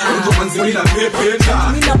 Ondo manzi mimi napenda,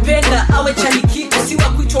 mimi napenda awe chalikiki, si wa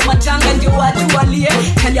kuitwa matanga ndio watu walie.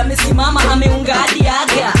 Kali amesimama ameunga hadi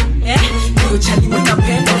aga, ndio chali mimi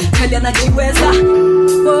napenda, kali anajiweza.